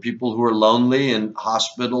 or people who are lonely in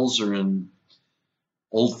hospitals or in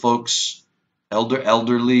old folks,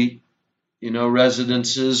 elderly, you know,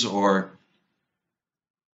 residences or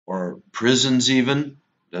prisons even?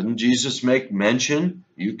 Doesn't Jesus make mention,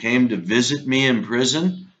 you came to visit me in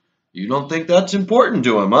prison? You don't think that's important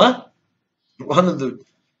to him, huh? One of the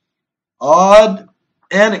odd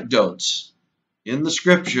anecdotes in the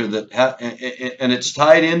scripture and it's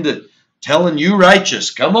tied into telling you righteous,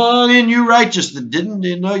 come on in, you righteous that didn't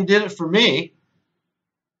know you did it for me.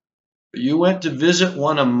 But you went to visit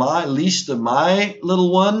one of my least of my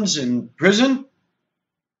little ones in prison.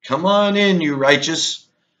 Come on in, you righteous.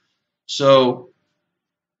 So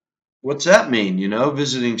what's that mean, you know,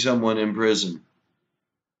 visiting someone in prison?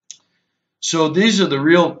 So these are the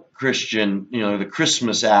real Christian, you know, the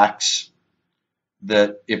Christmas acts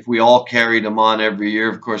that if we all carried them on every year,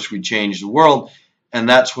 of course, we'd change the world. And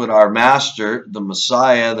that's what our Master, the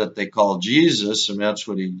Messiah that they call Jesus, and that's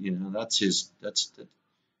what he, you know, that's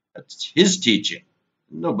his teaching.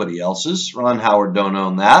 Nobody else's. Ron Howard don't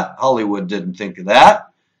own that. Hollywood didn't think of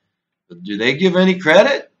that. But do they give any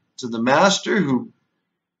credit to the Master who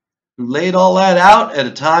laid all that out at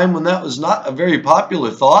a time when that was not a very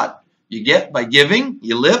popular thought? You get by giving,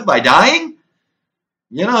 you live by dying.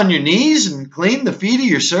 Get on your knees and clean the feet of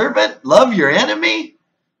your servant, love your enemy.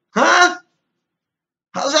 Huh?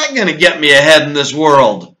 How's that going to get me ahead in this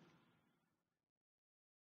world?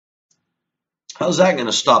 How's that going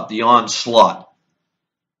to stop the onslaught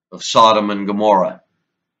of Sodom and Gomorrah,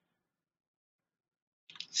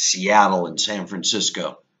 Seattle and San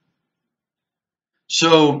Francisco?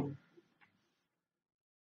 So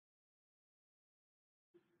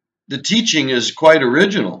the teaching is quite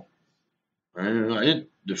original. I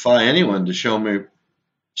defy anyone to show me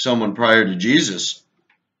someone prior to Jesus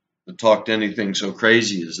that talked anything so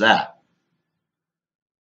crazy as that.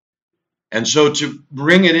 And so to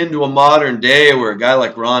bring it into a modern day where a guy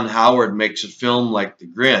like Ron Howard makes a film like The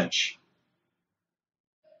Grinch,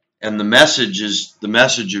 and the message is the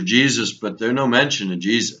message of Jesus, but there's no mention of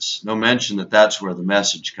Jesus, no mention that that's where the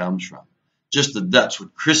message comes from, just that that's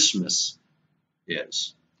what Christmas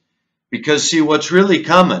is. Because see, what's really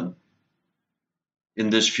coming in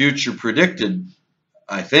this future predicted,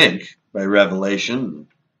 I think, by Revelation,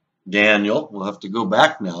 Daniel, we'll have to go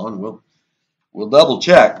back now and we'll double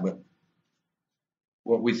check, but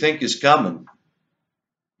what we think is coming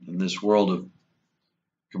in this world of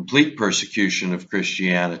complete persecution of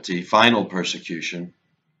Christianity, final persecution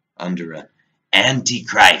under an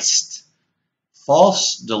antichrist,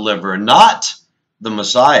 false deliverer, not the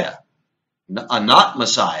Messiah, not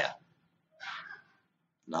Messiah,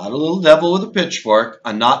 not a little devil with a pitchfork,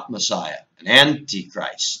 a not Messiah. an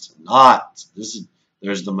antichrist.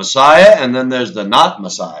 There's the Messiah, and then there's the not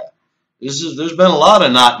Messiah. There's been a lot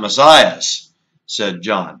of not Messiahs, said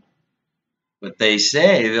John. But they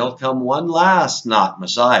say there'll come one last not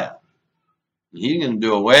Messiah. He's going to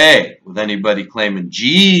do away with anybody claiming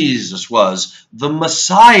Jesus was the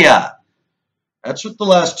Messiah. That's what the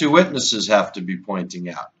last two witnesses have to be pointing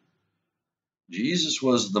out. Jesus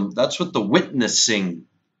was that's what the witnessing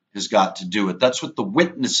has got to do with. That's what the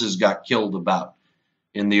witnesses got killed about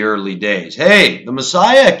in the early days. Hey, the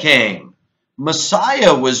Messiah came.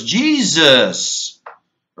 Messiah was Jesus,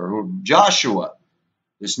 or Joshua,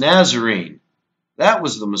 this Nazarene. That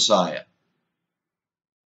was the Messiah.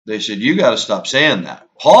 They said, you got to stop saying that.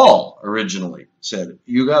 Paul originally said,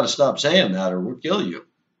 you got to stop saying that or we'll kill you.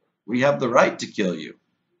 We have the right to kill you.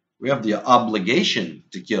 We have the obligation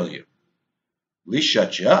to kill you. At least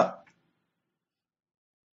shut you up.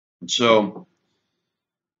 And so,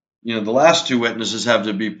 the last two witnesses have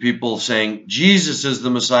to be people saying Jesus is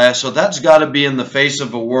the Messiah. So that's got to be in the face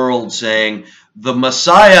of a world saying the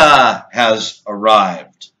Messiah has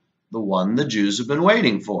arrived, the one the Jews have been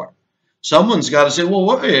waiting for. Someone's got to say, well,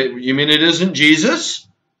 what, you mean it isn't Jesus?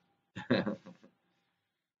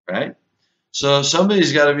 Right? So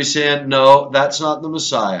somebody's got to be saying, no, that's not the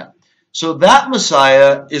Messiah. So that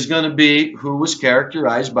Messiah is going to be who was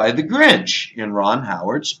characterized by the Grinch in Ron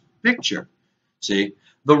Howard's picture. See,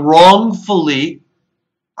 the wrongfully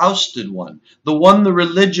ousted one, the one the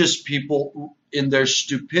religious people in their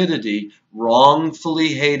stupidity wrongfully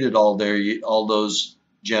hated all those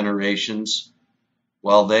generations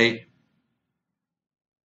while they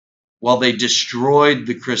destroyed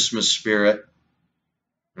the Christmas spirit.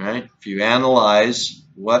 Right? If you analyze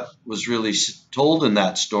what was really told in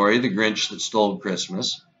that story, the Grinch that stole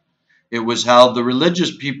Christmas, it was how the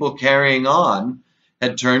religious people carrying on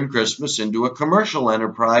had turned Christmas into a commercial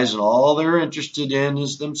enterprise, and all they're interested in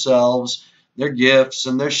is themselves, their gifts,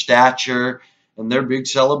 and their stature, and their big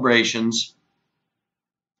celebrations.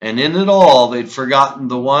 And in it all, they'd forgotten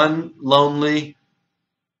the one lonely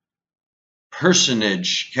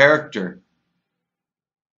personage, character,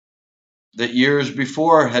 that years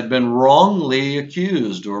before had been wrongly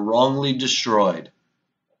accused or wrongly destroyed.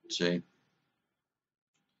 See?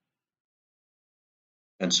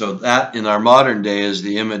 And so that in our modern day is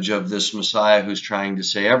the image of this Messiah who's trying to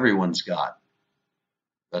say everyone's God.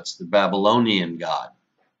 That's the Babylonian God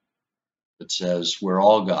that says we're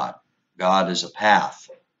all God. God is a path.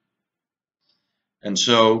 And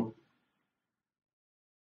so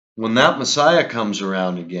when that Messiah comes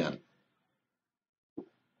around again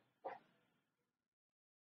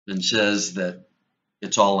and says that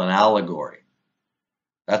it's all an allegory,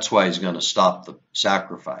 that's why he's going to stop the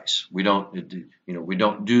sacrifice. We don't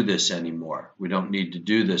do this anymore. We don't need to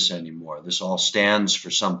do this anymore. This all stands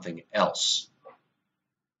for something else.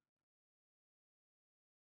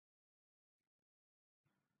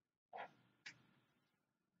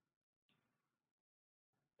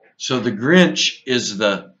 So the Grinch is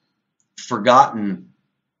the forgotten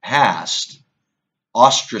past,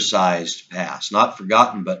 ostracized past, not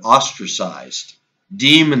forgotten, but ostracized,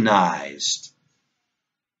 demonized,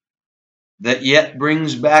 that yet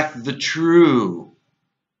brings back the true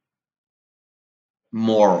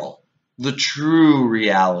moral, the true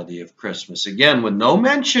reality of Christmas. Again, with no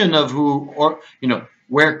mention of who or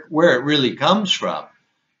where it really comes from.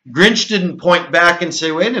 Grinch didn't point back and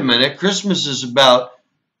say, wait a minute, Christmas is about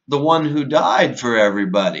the one who died for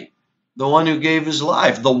everybody, the one who gave his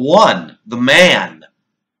life, the man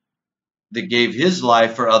that gave his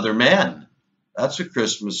life for other men. That's what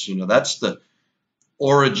Christmas, that's the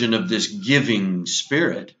origin of this giving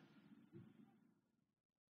spirit.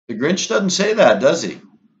 The Grinch doesn't say that, does he?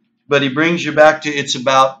 But he brings you back to it's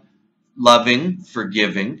about loving,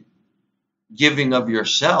 forgiving, giving of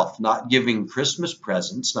yourself, not giving Christmas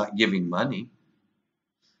presents, not giving money.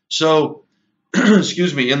 So,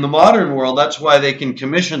 excuse me, in the modern world, that's why they can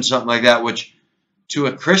commission something like that, which to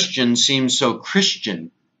a Christian seems so Christian.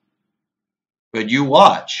 But you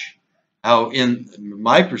watch how, in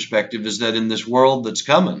my perspective, is that in this world that's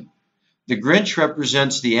coming, the Grinch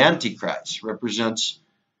represents the Antichrist, represents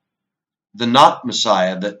the not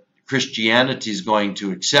Messiah that Christianity is going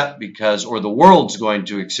to accept or the world's going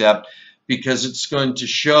to accept, because it's going to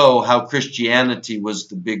show how Christianity was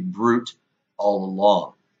the big brute all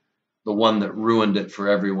along, the one that ruined it for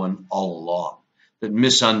everyone all along, that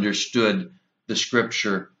misunderstood the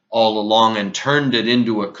scripture all along and turned it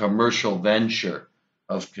into a commercial venture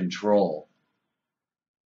of control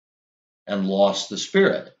and lost the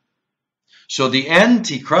spirit. So the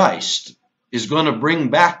Antichrist is going to bring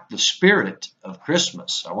back the spirit of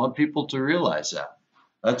Christmas. I want people to realize that.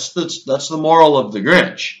 That's the moral of the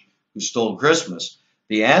Grinch who stole Christmas.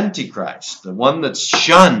 The Antichrist, the one that's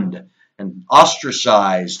shunned and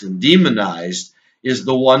ostracized and demonized, is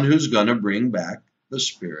the one who's going to bring back the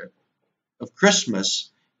spirit of Christmas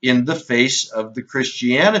in the face of the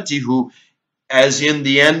Christianity who, as in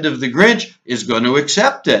the end of the Grinch, is going to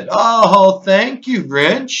accept it. Oh, thank you,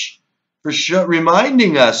 Grinch, for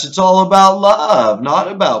reminding us it's all about love,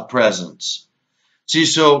 not about presents. See,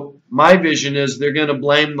 so my vision is they're going to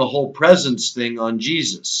blame the whole presents thing on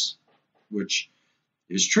Jesus, which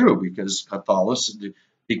is true because Catholicism,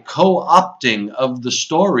 the co-opting of the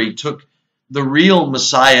story took the real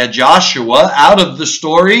Messiah, Joshua, out of the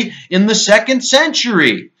story in the 2nd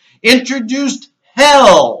century, introduced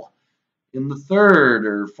hell in the 3rd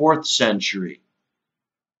or 4th century,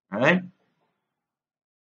 right?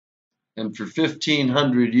 And for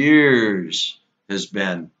 1,500 years has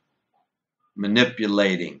been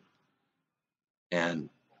manipulating and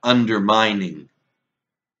undermining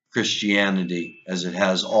Christianity as it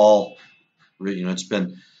has all, it's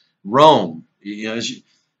been Rome.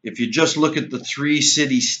 If you just look at the 3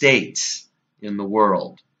 city-states in the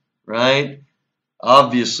world, right?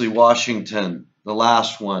 Obviously, Washington, the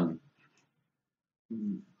last one,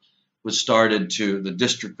 the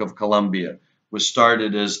District of Columbia, was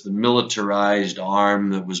started as the militarized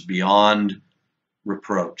arm that was beyond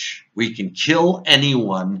reproach. We can kill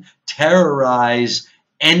anyone, terrorize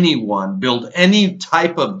anyone, build any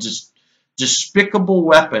type of despicable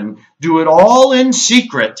weapon, do it all in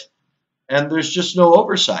secret, and there's just no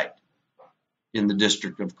oversight in the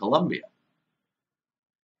District of Columbia.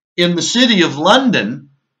 In the city of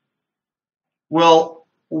London, well,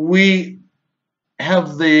 we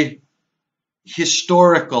have the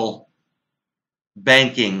historical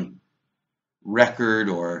banking record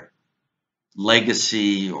or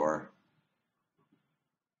legacy or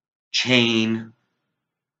chain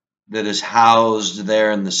that is housed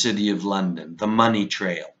there in the city of London. The money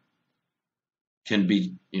trail can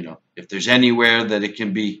be, if there's anywhere that it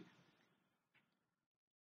can be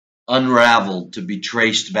unraveled to be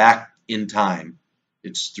traced back in time,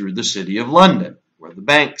 it's through the city of London, where the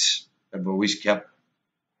banks have always kept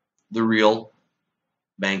the real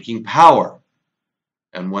banking power.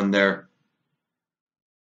 And when there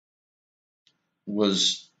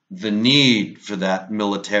was the need for that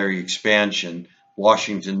military expansion,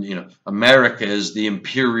 Washington, America is the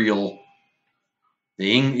imperial,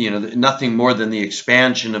 nothing more than the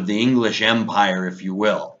expansion of the English Empire, if you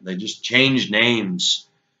will. They just changed names,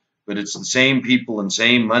 but it's the same people and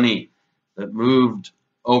same money that moved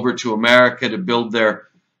over to America to build their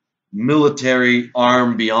military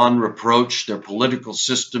arm beyond reproach, their political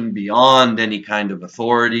system beyond any kind of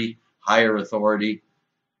authority, higher authority,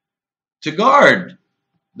 to guard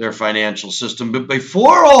their financial system. But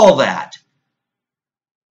before all that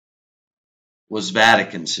was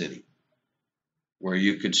Vatican City, where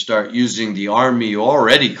you could start using the army you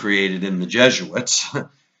already created in the Jesuits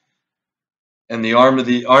and the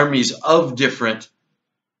armies of different,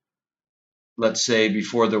 let's say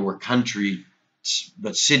before there were countries,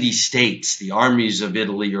 but city-states, the armies of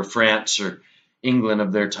Italy or France or England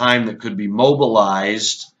of their time that could be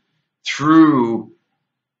mobilized through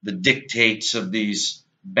the dictates of these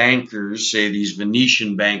bankers, say these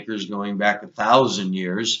Venetian bankers going back 1,000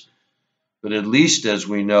 years, but at least as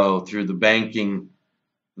we know through the banking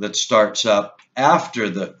that starts up after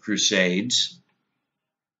the Crusades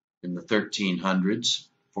in the 1300s,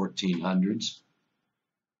 1400s.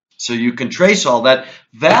 So you can trace all that.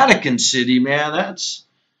 Vatican City, man,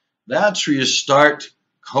 that's where you start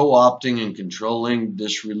co-opting and controlling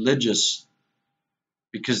this religious,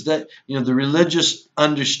 because that, the religious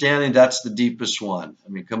understanding, that's the deepest one. I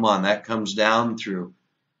mean, come on, that comes down through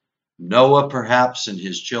Noah perhaps and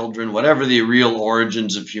his children, whatever the real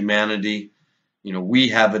origins of humanity. We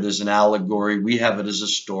have it as an allegory, we have it as a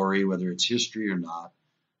story, whether it's history or not.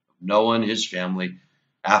 Noah and his family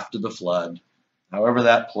after the flood. However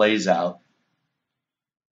that plays out,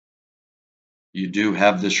 you do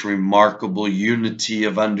have this remarkable unity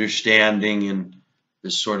of understanding in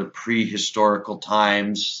this sort of prehistorical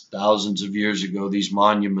times, thousands of years ago, these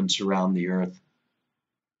monuments around the earth,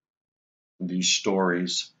 these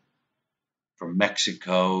stories from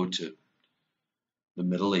Mexico to the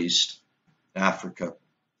Middle East, Africa,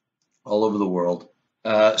 all over the world.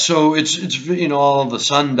 So it's all the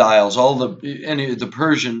sundials, all the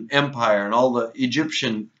Persian Empire and all the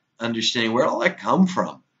Egyptian understanding. Where did all that come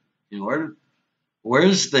from?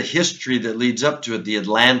 Where's the history that leads up to it? The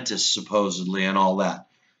Atlantis supposedly and all that.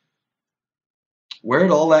 Where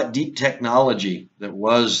did all that deep technology that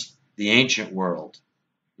was the ancient world?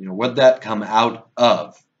 Where'd that come out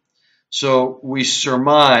of? So we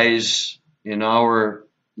surmise in our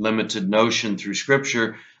limited notion through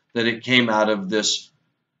Scripture that it came out of this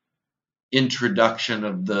introduction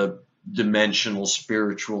of the dimensional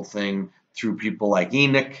spiritual thing through people like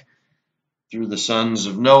Enoch, through the sons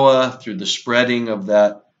of Noah, through the spreading of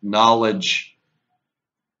that knowledge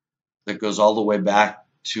that goes all the way back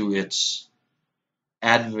to its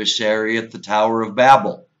adversary at the Tower of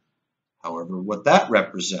Babel. However, what that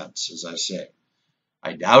represents, as I say,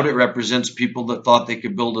 I doubt it represents people that thought they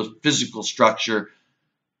could build a physical structure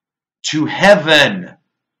to heaven.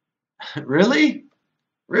 Really?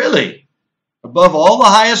 Really? Above all the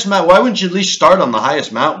highest mountain? Why wouldn't you at least start on the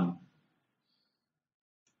highest mountain?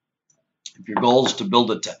 If your goal is to build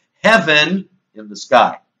it to heaven in the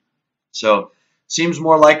sky. So, it seems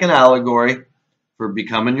more like an allegory for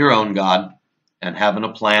becoming your own God and having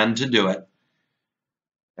a plan to do it.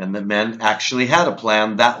 And the men actually had a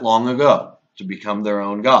plan that long ago to become their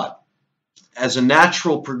own God. As a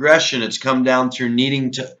natural progression, it's come down through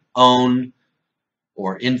needing to own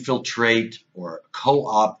or infiltrate or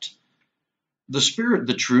co-opt the spirit,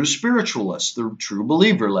 the true spiritualist, the true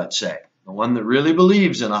believer, let's say, the one that really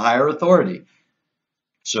believes in a higher authority.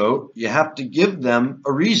 So you have to give them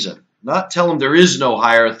a reason, not tell them there is no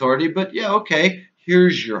higher authority, but yeah, okay,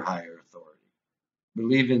 here's your higher authority.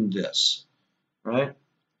 Believe in this, right?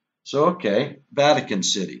 So, okay, Vatican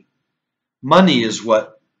City. Money is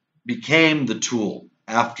what became the tool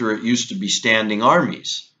after it used to be standing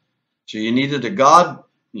armies. So you needed a god,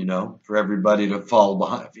 for everybody to fall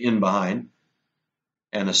behind,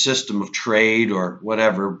 and a system of trade or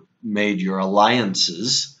whatever made your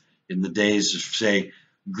alliances in the days of, say,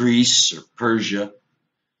 Greece or Persia,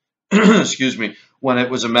 excuse me, when it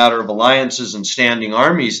was a matter of alliances and standing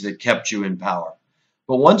armies that kept you in power.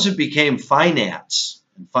 But once it became finance,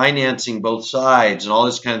 and financing both sides and all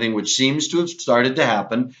this kind of thing, which seems to have started to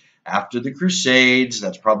happen after the Crusades,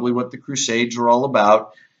 that's probably what the Crusades were all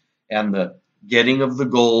about, and the getting of the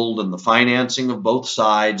gold and the financing of both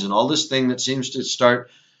sides and all this thing that seems to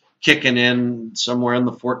start kicking in somewhere in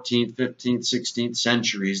the 14th, 15th, 16th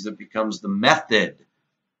centuries, that becomes the method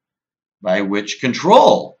by which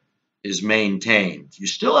control is maintained. You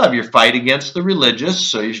still have your fight against the religious,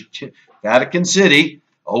 so Vatican City,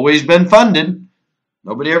 always been funded.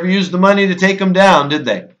 Nobody ever used the money to take them down, did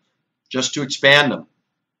they? Just to expand them.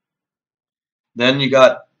 Then you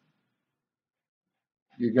got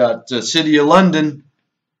the City of London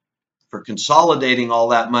for consolidating all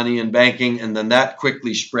that money in banking, and then that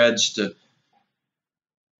quickly spreads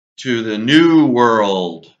to the New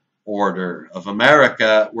World Order of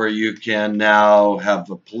America, where you can now have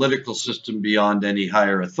a political system beyond any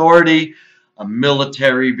higher authority, a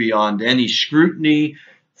military beyond any scrutiny,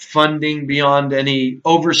 funding beyond any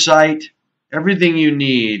oversight, everything you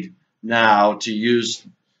need now to use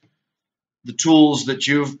the tools that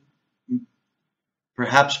you've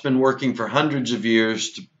perhaps been working for hundreds of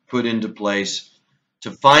years to put into place to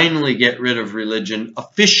finally get rid of religion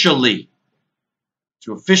officially,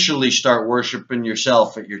 to officially start worshiping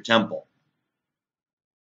yourself at your temple.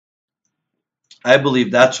 I believe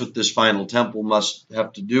that's what this final temple must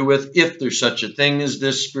have to do with, if there's such a thing as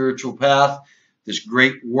this spiritual path, this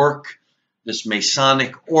great work, this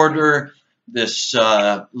Masonic order, this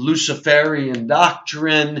Luciferian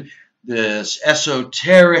doctrine, this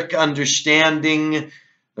esoteric understanding,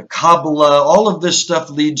 the Kabbalah, all of this stuff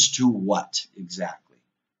leads to what exactly?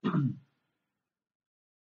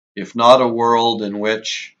 If not a world in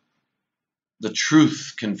which the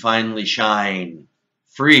truth can finally shine,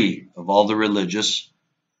 free of all the religious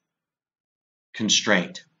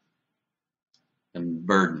constraint and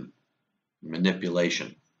burden,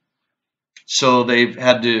 manipulation. So they've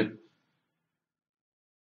had to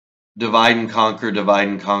divide and conquer, divide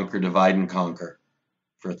and conquer, divide and conquer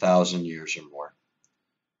for 1,000 years or more.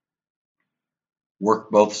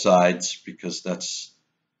 Work both sides, because that's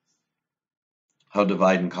how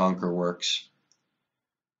divide and conquer works.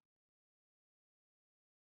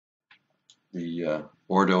 The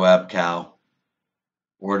Ordo ab Chao,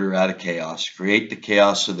 order out of chaos. Create the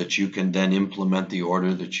chaos so that you can then implement the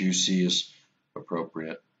order that you see as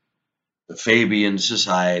appropriate. The Fabian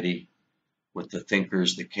Society, with the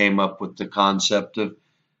thinkers that came up with the concept of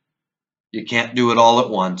you can't do it all at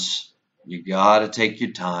once. You got to take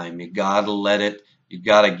your time. You got to let it. You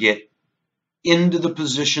got to get into the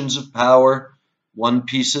positions of power one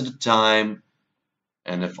piece at a time.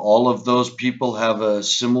 And if all of those people have a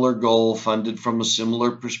similar goal, funded from a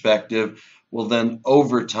similar perspective, well, then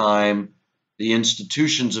over time, the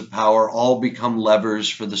institutions of power all become levers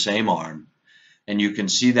for the same arm. And you can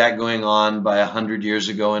see that going on by 100 years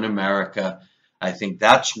ago in America. I think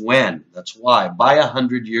that's why, by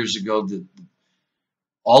 100 years ago,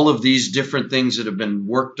 all of these different things that have been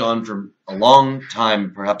worked on for a long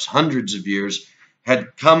time, perhaps hundreds of years,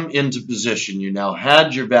 had come into position. You now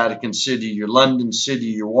had your Vatican City, your London City,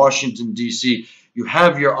 your Washington, D.C., you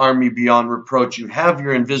have your army beyond reproach, you have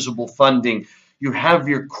your invisible funding, you have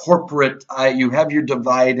your corporate, you have your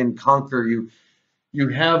divide and conquer, you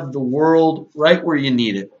have the world right where you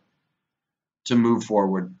need it to move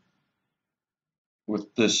forward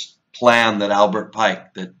with this plan that Albert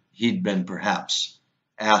Pike, that he'd been perhaps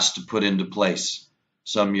asked to put into place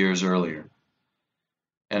some years earlier.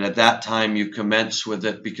 And at that time, you commence with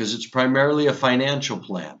it because it's primarily a financial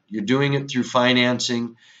plan. You're doing it through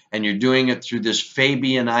financing, and you're doing it through this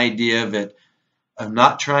Fabian idea of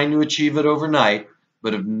not trying to achieve it overnight,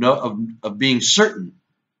 but of being certain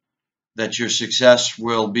that your success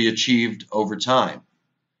will be achieved over time.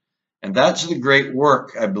 And that's the great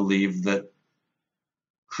work, I believe, that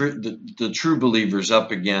the true believer's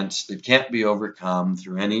up against, that can't be overcome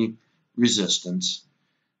through any resistance.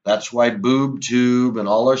 That's why BoobTube and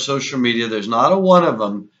all our social media, there's not a one of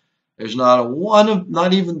them,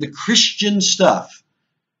 not even the Christian stuff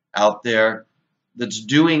out there that's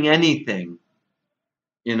doing anything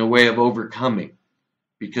in a way of overcoming,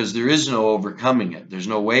 because there is no overcoming it. There's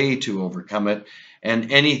no way to overcome it.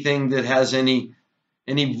 And anything that has any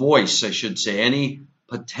voice, I should say, any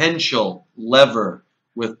potential lever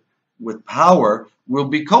with power will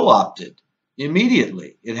be co-opted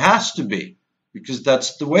immediately. It has to be, because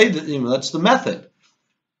that's the way that, that's the method.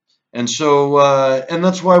 And so, and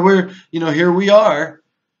that's why we're, here we are,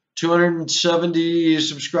 270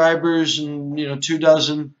 subscribers and,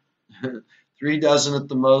 24, 3 dozen at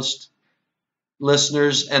the most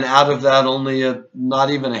listeners. And out of that, only not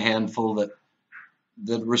even a handful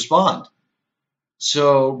that respond.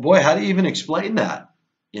 So, boy, how do you even explain that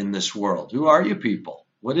in this world? Who are you people?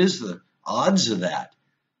 What is the odds of that?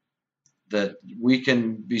 That we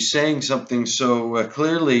can be saying something so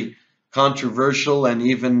clearly controversial and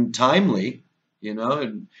even timely,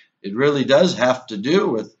 it really does have to do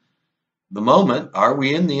with the moment. Are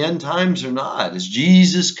we in the end times or not? Is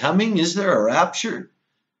Jesus coming? Is there a rapture?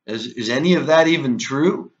 Is any of that even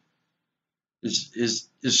true? Is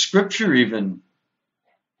Scripture even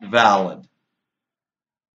valid?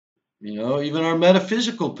 Even our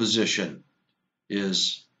metaphysical position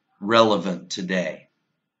is relevant today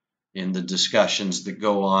in the discussions that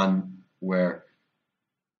go on, where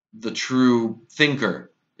the true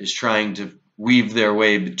thinker is trying to weave their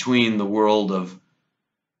way between the world of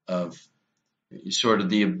sort of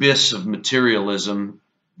the abyss of materialism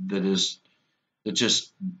that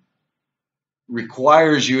just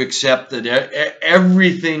requires you accept that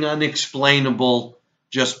everything unexplainable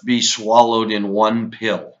just be swallowed in one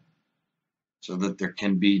pill, so that there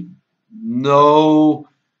can be no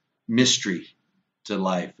mystery to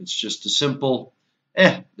life. It's just a simple,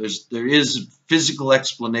 there is a physical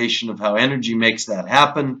explanation of how energy makes that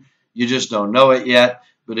happen. You just don't know it yet,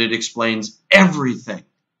 but it explains everything.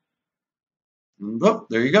 And,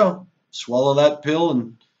 there you go. Swallow that pill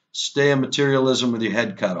and stay in materialism with your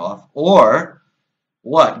head cut off. Or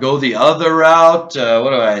what? Go the other route? What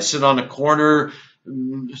do I sit on a corner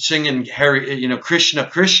singing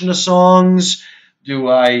Krishna songs? Do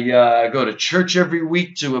I go to church every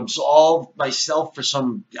week to absolve myself for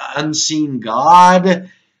some unseen God?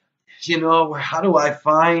 How do I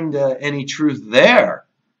find any truth there?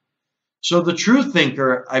 So the true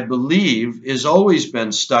thinker, I believe, has always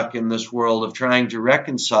been stuck in this world of trying to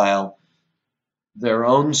reconcile their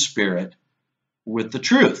own spirit with the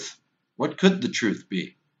truth. What could the truth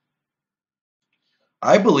be?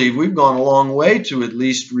 I believe we've gone a long way to at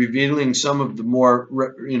least revealing some of the more,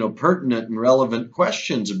 pertinent and relevant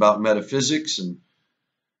questions about metaphysics and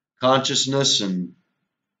consciousness and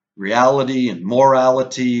reality and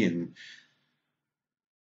morality, and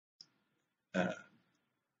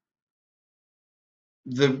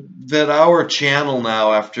that our channel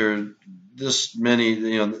now, after this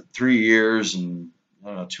many, 3 years and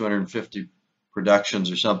 250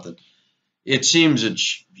 productions or something, it seems that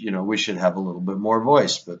we should have a little bit more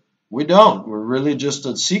voice, but we don't. We're really just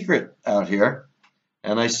a secret out here,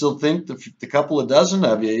 and I still think the couple of dozen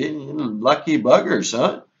of you, lucky buggers,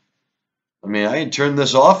 huh? I mean, I could turn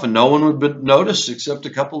this off and no one would notice except a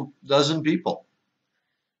couple dozen people.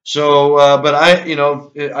 So, but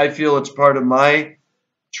I feel it's part of my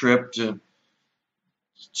trip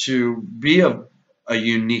to be a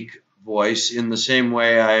unique voice, in the same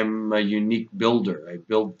way I'm a unique builder. I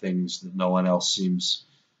build things that no one else seems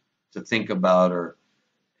to think about, or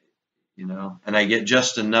and I get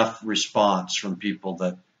just enough response from people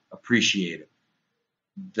that appreciate it.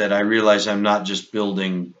 that I realize I'm not just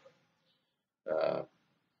building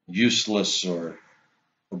useless or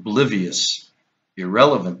oblivious,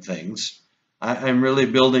 irrelevant things. I'm really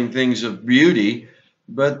building things of beauty,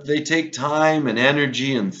 but they take time and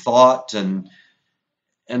energy and thought, and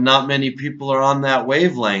not many people are on that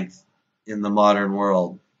wavelength in the modern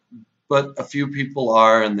world. But a few people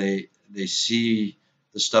are, and they see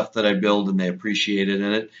the stuff that I build and they appreciate it,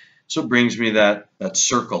 and it so it brings me that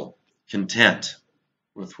circle content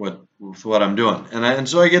with what I'm doing, and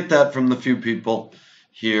so I get that from the few people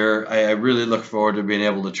here. I really look forward to being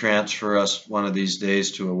able to transfer us one of these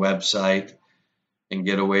days to a website and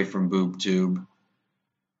get away from BoobTube.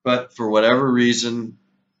 But for whatever reason,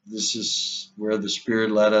 this is where the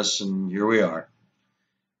Spirit led us, and here we are.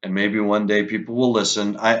 And maybe one day people will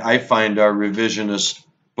listen. I find our revisionist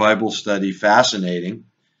Bible study fascinating,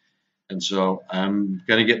 and so I'm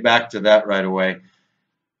going to get back to that right away.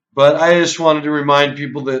 But I just wanted to remind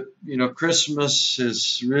people that, Christmas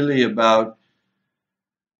is really about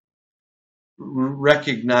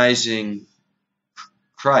recognizing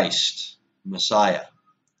Christ, Messiah,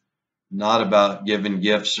 not about giving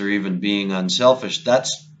gifts or even being unselfish.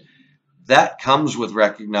 That comes with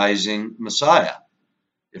recognizing Messiah.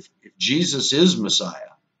 If Jesus is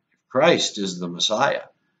Messiah, if Christ is the Messiah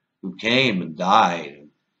who came and died and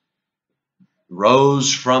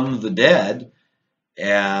rose from the dead,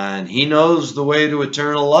 and he knows the way to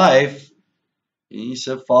eternal life, he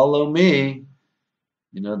said, "Follow me."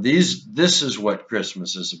 This is what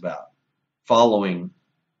Christmas is about: following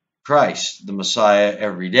Christ, the Messiah,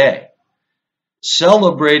 every day.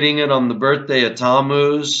 Celebrating it on the birthday of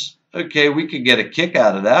Tammuz, okay, we could get a kick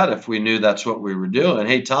out of that if we knew that's what we were doing.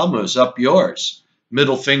 Hey, Tammuz, up yours.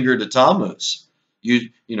 Middle finger to Tammuz. You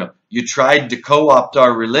tried to co-opt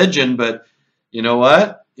our religion, but you know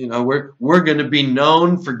what? We're going to be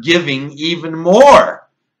known for giving even more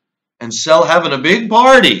and having a big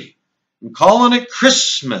party and calling it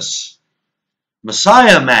Christmas,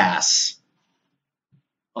 Messiah Mass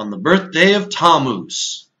on the birthday of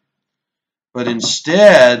Tammuz. But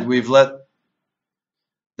instead, we've let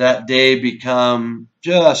that day become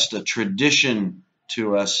just a tradition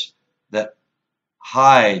to us that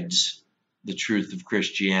hides the truth of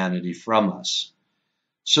Christianity from us.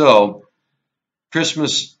 So,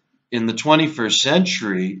 Christmas in the 21st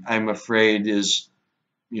century, I'm afraid, is,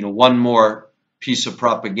 one more piece of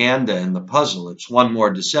propaganda in the puzzle. It's one more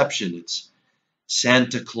deception. It's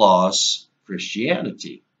Santa Claus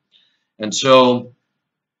Christianity. And so,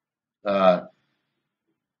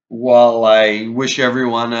 while I wish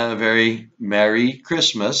everyone a very Merry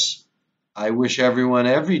Christmas, I wish everyone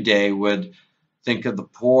every day would think of the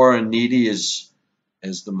poor and needy as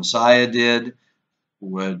the Messiah did,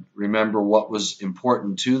 would remember what was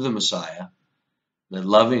important to the Messiah, that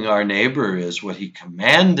loving our neighbor is what he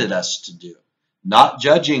commanded us to do. Not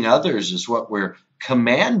judging others is what we're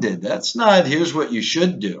commanded. That's not, here's what you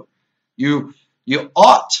should do. You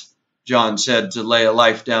ought, John said, to lay a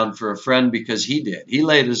life down for a friend because he did. He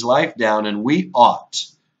laid his life down, and we ought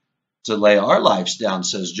to lay our lives down,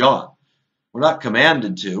 says John. We're not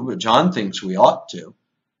commanded to, but John thinks we ought to.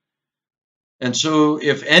 And so,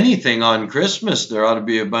 if anything, on Christmas, there ought to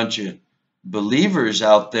be a bunch of believers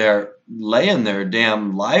out there laying their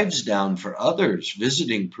damn lives down for others,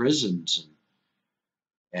 visiting prisons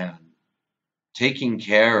and taking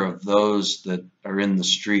care of those that are in the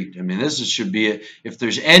street. I mean, this should be, if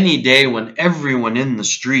there's any day when everyone in the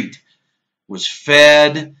street was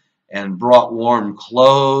fed and brought warm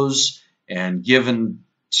clothes and given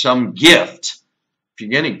some gift. If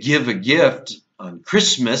you're going to give a gift on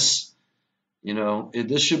Christmas,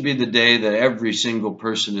 this should be the day that every single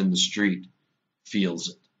person in the street feels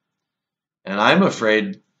it. And I'm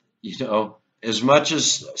afraid, as much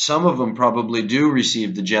as some of them probably do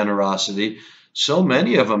receive the generosity, so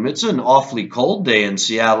many of them, it's an awfully cold day in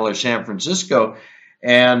Seattle or San Francisco,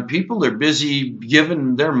 and people are busy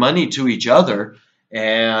giving their money to each other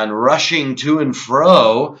and rushing to and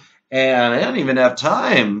fro, and they don't even have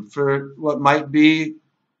time for what might be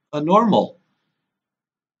a normal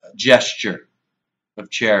gesture of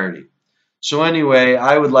charity. So anyway,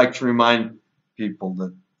 I would like to remind people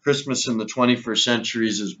that Christmas in the 21st century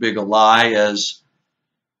is as big a lie as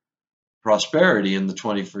prosperity in the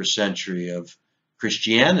 21st century, of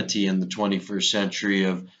Christianity in the 21st century,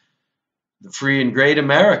 of the free and great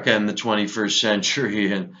America in the 21st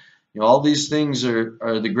century. And all these things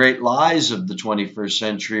are the great lies of the 21st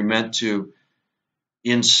century, meant to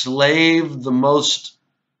enslave the most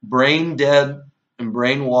brain dead and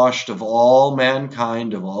brainwashed of all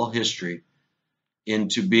mankind, of all history,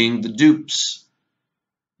 into being the dupes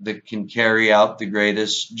that can carry out the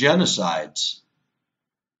greatest genocides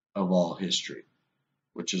of all history,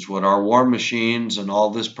 which is what our war machines and all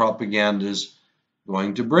this propaganda is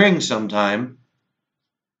going to bring sometime,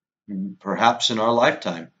 perhaps in our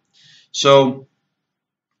lifetime. So,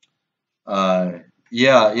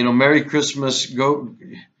 yeah, Merry Christmas. Go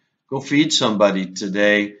feed somebody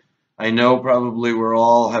today. I know probably we're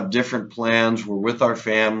all have different plans. We're with our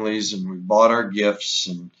families and we bought our gifts,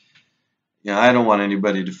 and I don't want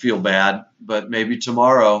anybody to feel bad, but maybe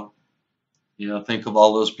tomorrow, think of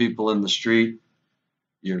all those people in the street.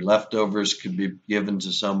 Your leftovers could be given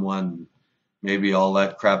to someone. Maybe all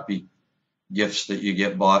that crappy gifts that you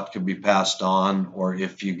get bought could be passed on, or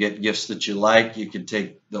if you get gifts that you like, you could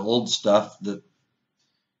take the old stuff that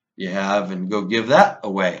you have and go give that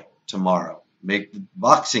away tomorrow. Make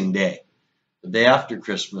Boxing Day, the day after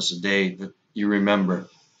Christmas, a day that you remember,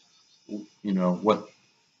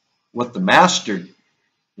 what the master,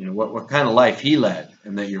 what kind of life he led,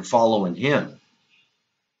 and that you're following him.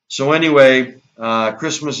 So anyway,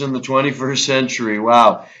 Christmas in the 21st century,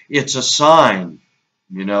 wow, it's a sign.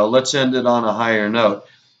 Let's end it on a higher note.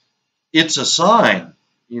 It's a sign,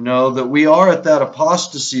 that we are at that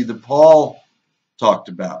apostasy that Paul talked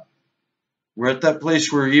about. We're at that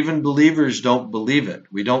place where even believers don't believe it.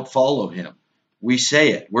 We don't follow him. We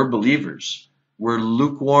say it. We're believers. We're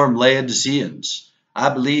lukewarm Laodiceans. I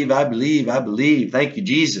believe, I believe, I believe. Thank you,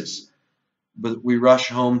 Jesus. But we rush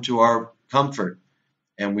home to our comfort,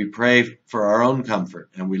 and we pray for our own comfort,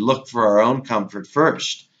 and we look for our own comfort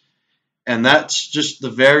first. And that's just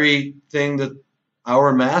the very thing that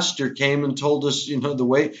our master came and told us, the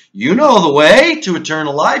way. You know the way to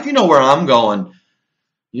eternal life. You know where I'm going.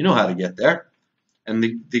 You know how to get there. And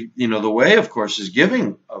the way, of course, is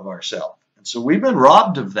giving of ourselves. And so we've been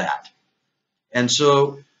robbed of that. And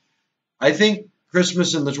so I think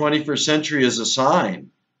Christmas in the 21st century is a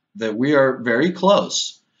sign that we are very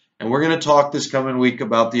close. And we're going to talk this coming week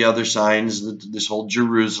about the other signs, this whole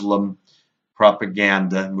Jerusalem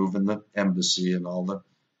propaganda, moving the embassy and all the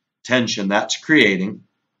tension that's creating,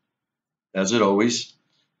 as it always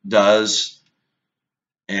does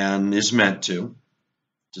and is meant to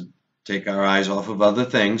take our eyes off of other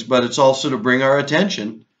things, but it's also to bring our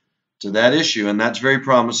attention to that issue. And that's very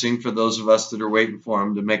promising for those of us that are waiting for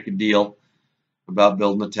him to make a deal about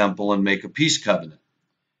building a temple and make a peace covenant.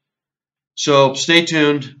 So stay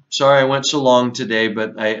tuned. Sorry I went so long today,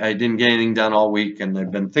 but I didn't get anything done all week, and I've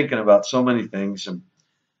been thinking about so many things. And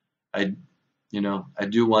I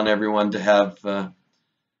do want everyone to have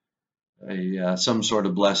some sort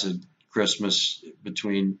of blessed Christmas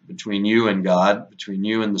between you and God, between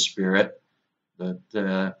you and the Spirit,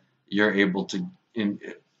 that you're able to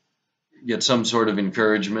get some sort of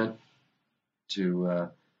encouragement to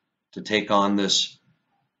take on this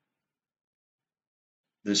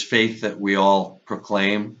faith that we all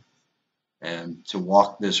proclaim, and to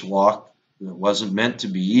walk this walk that wasn't meant to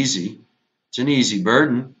be easy. It's an easy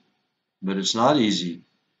burden, but it's not easy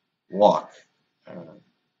walk.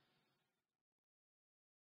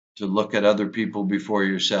 To look at other people before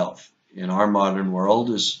yourself in our modern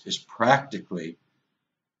world is practically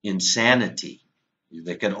insanity.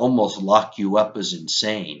 They can almost lock you up as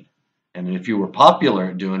insane. And if you were popular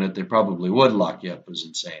at doing it, they probably would lock you up as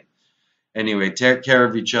insane. Anyway, take care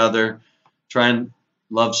of each other. Try and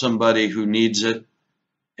love somebody who needs it,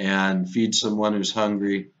 and feed someone who's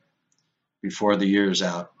hungry before the year's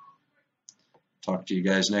out. Talk to you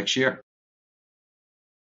guys next year.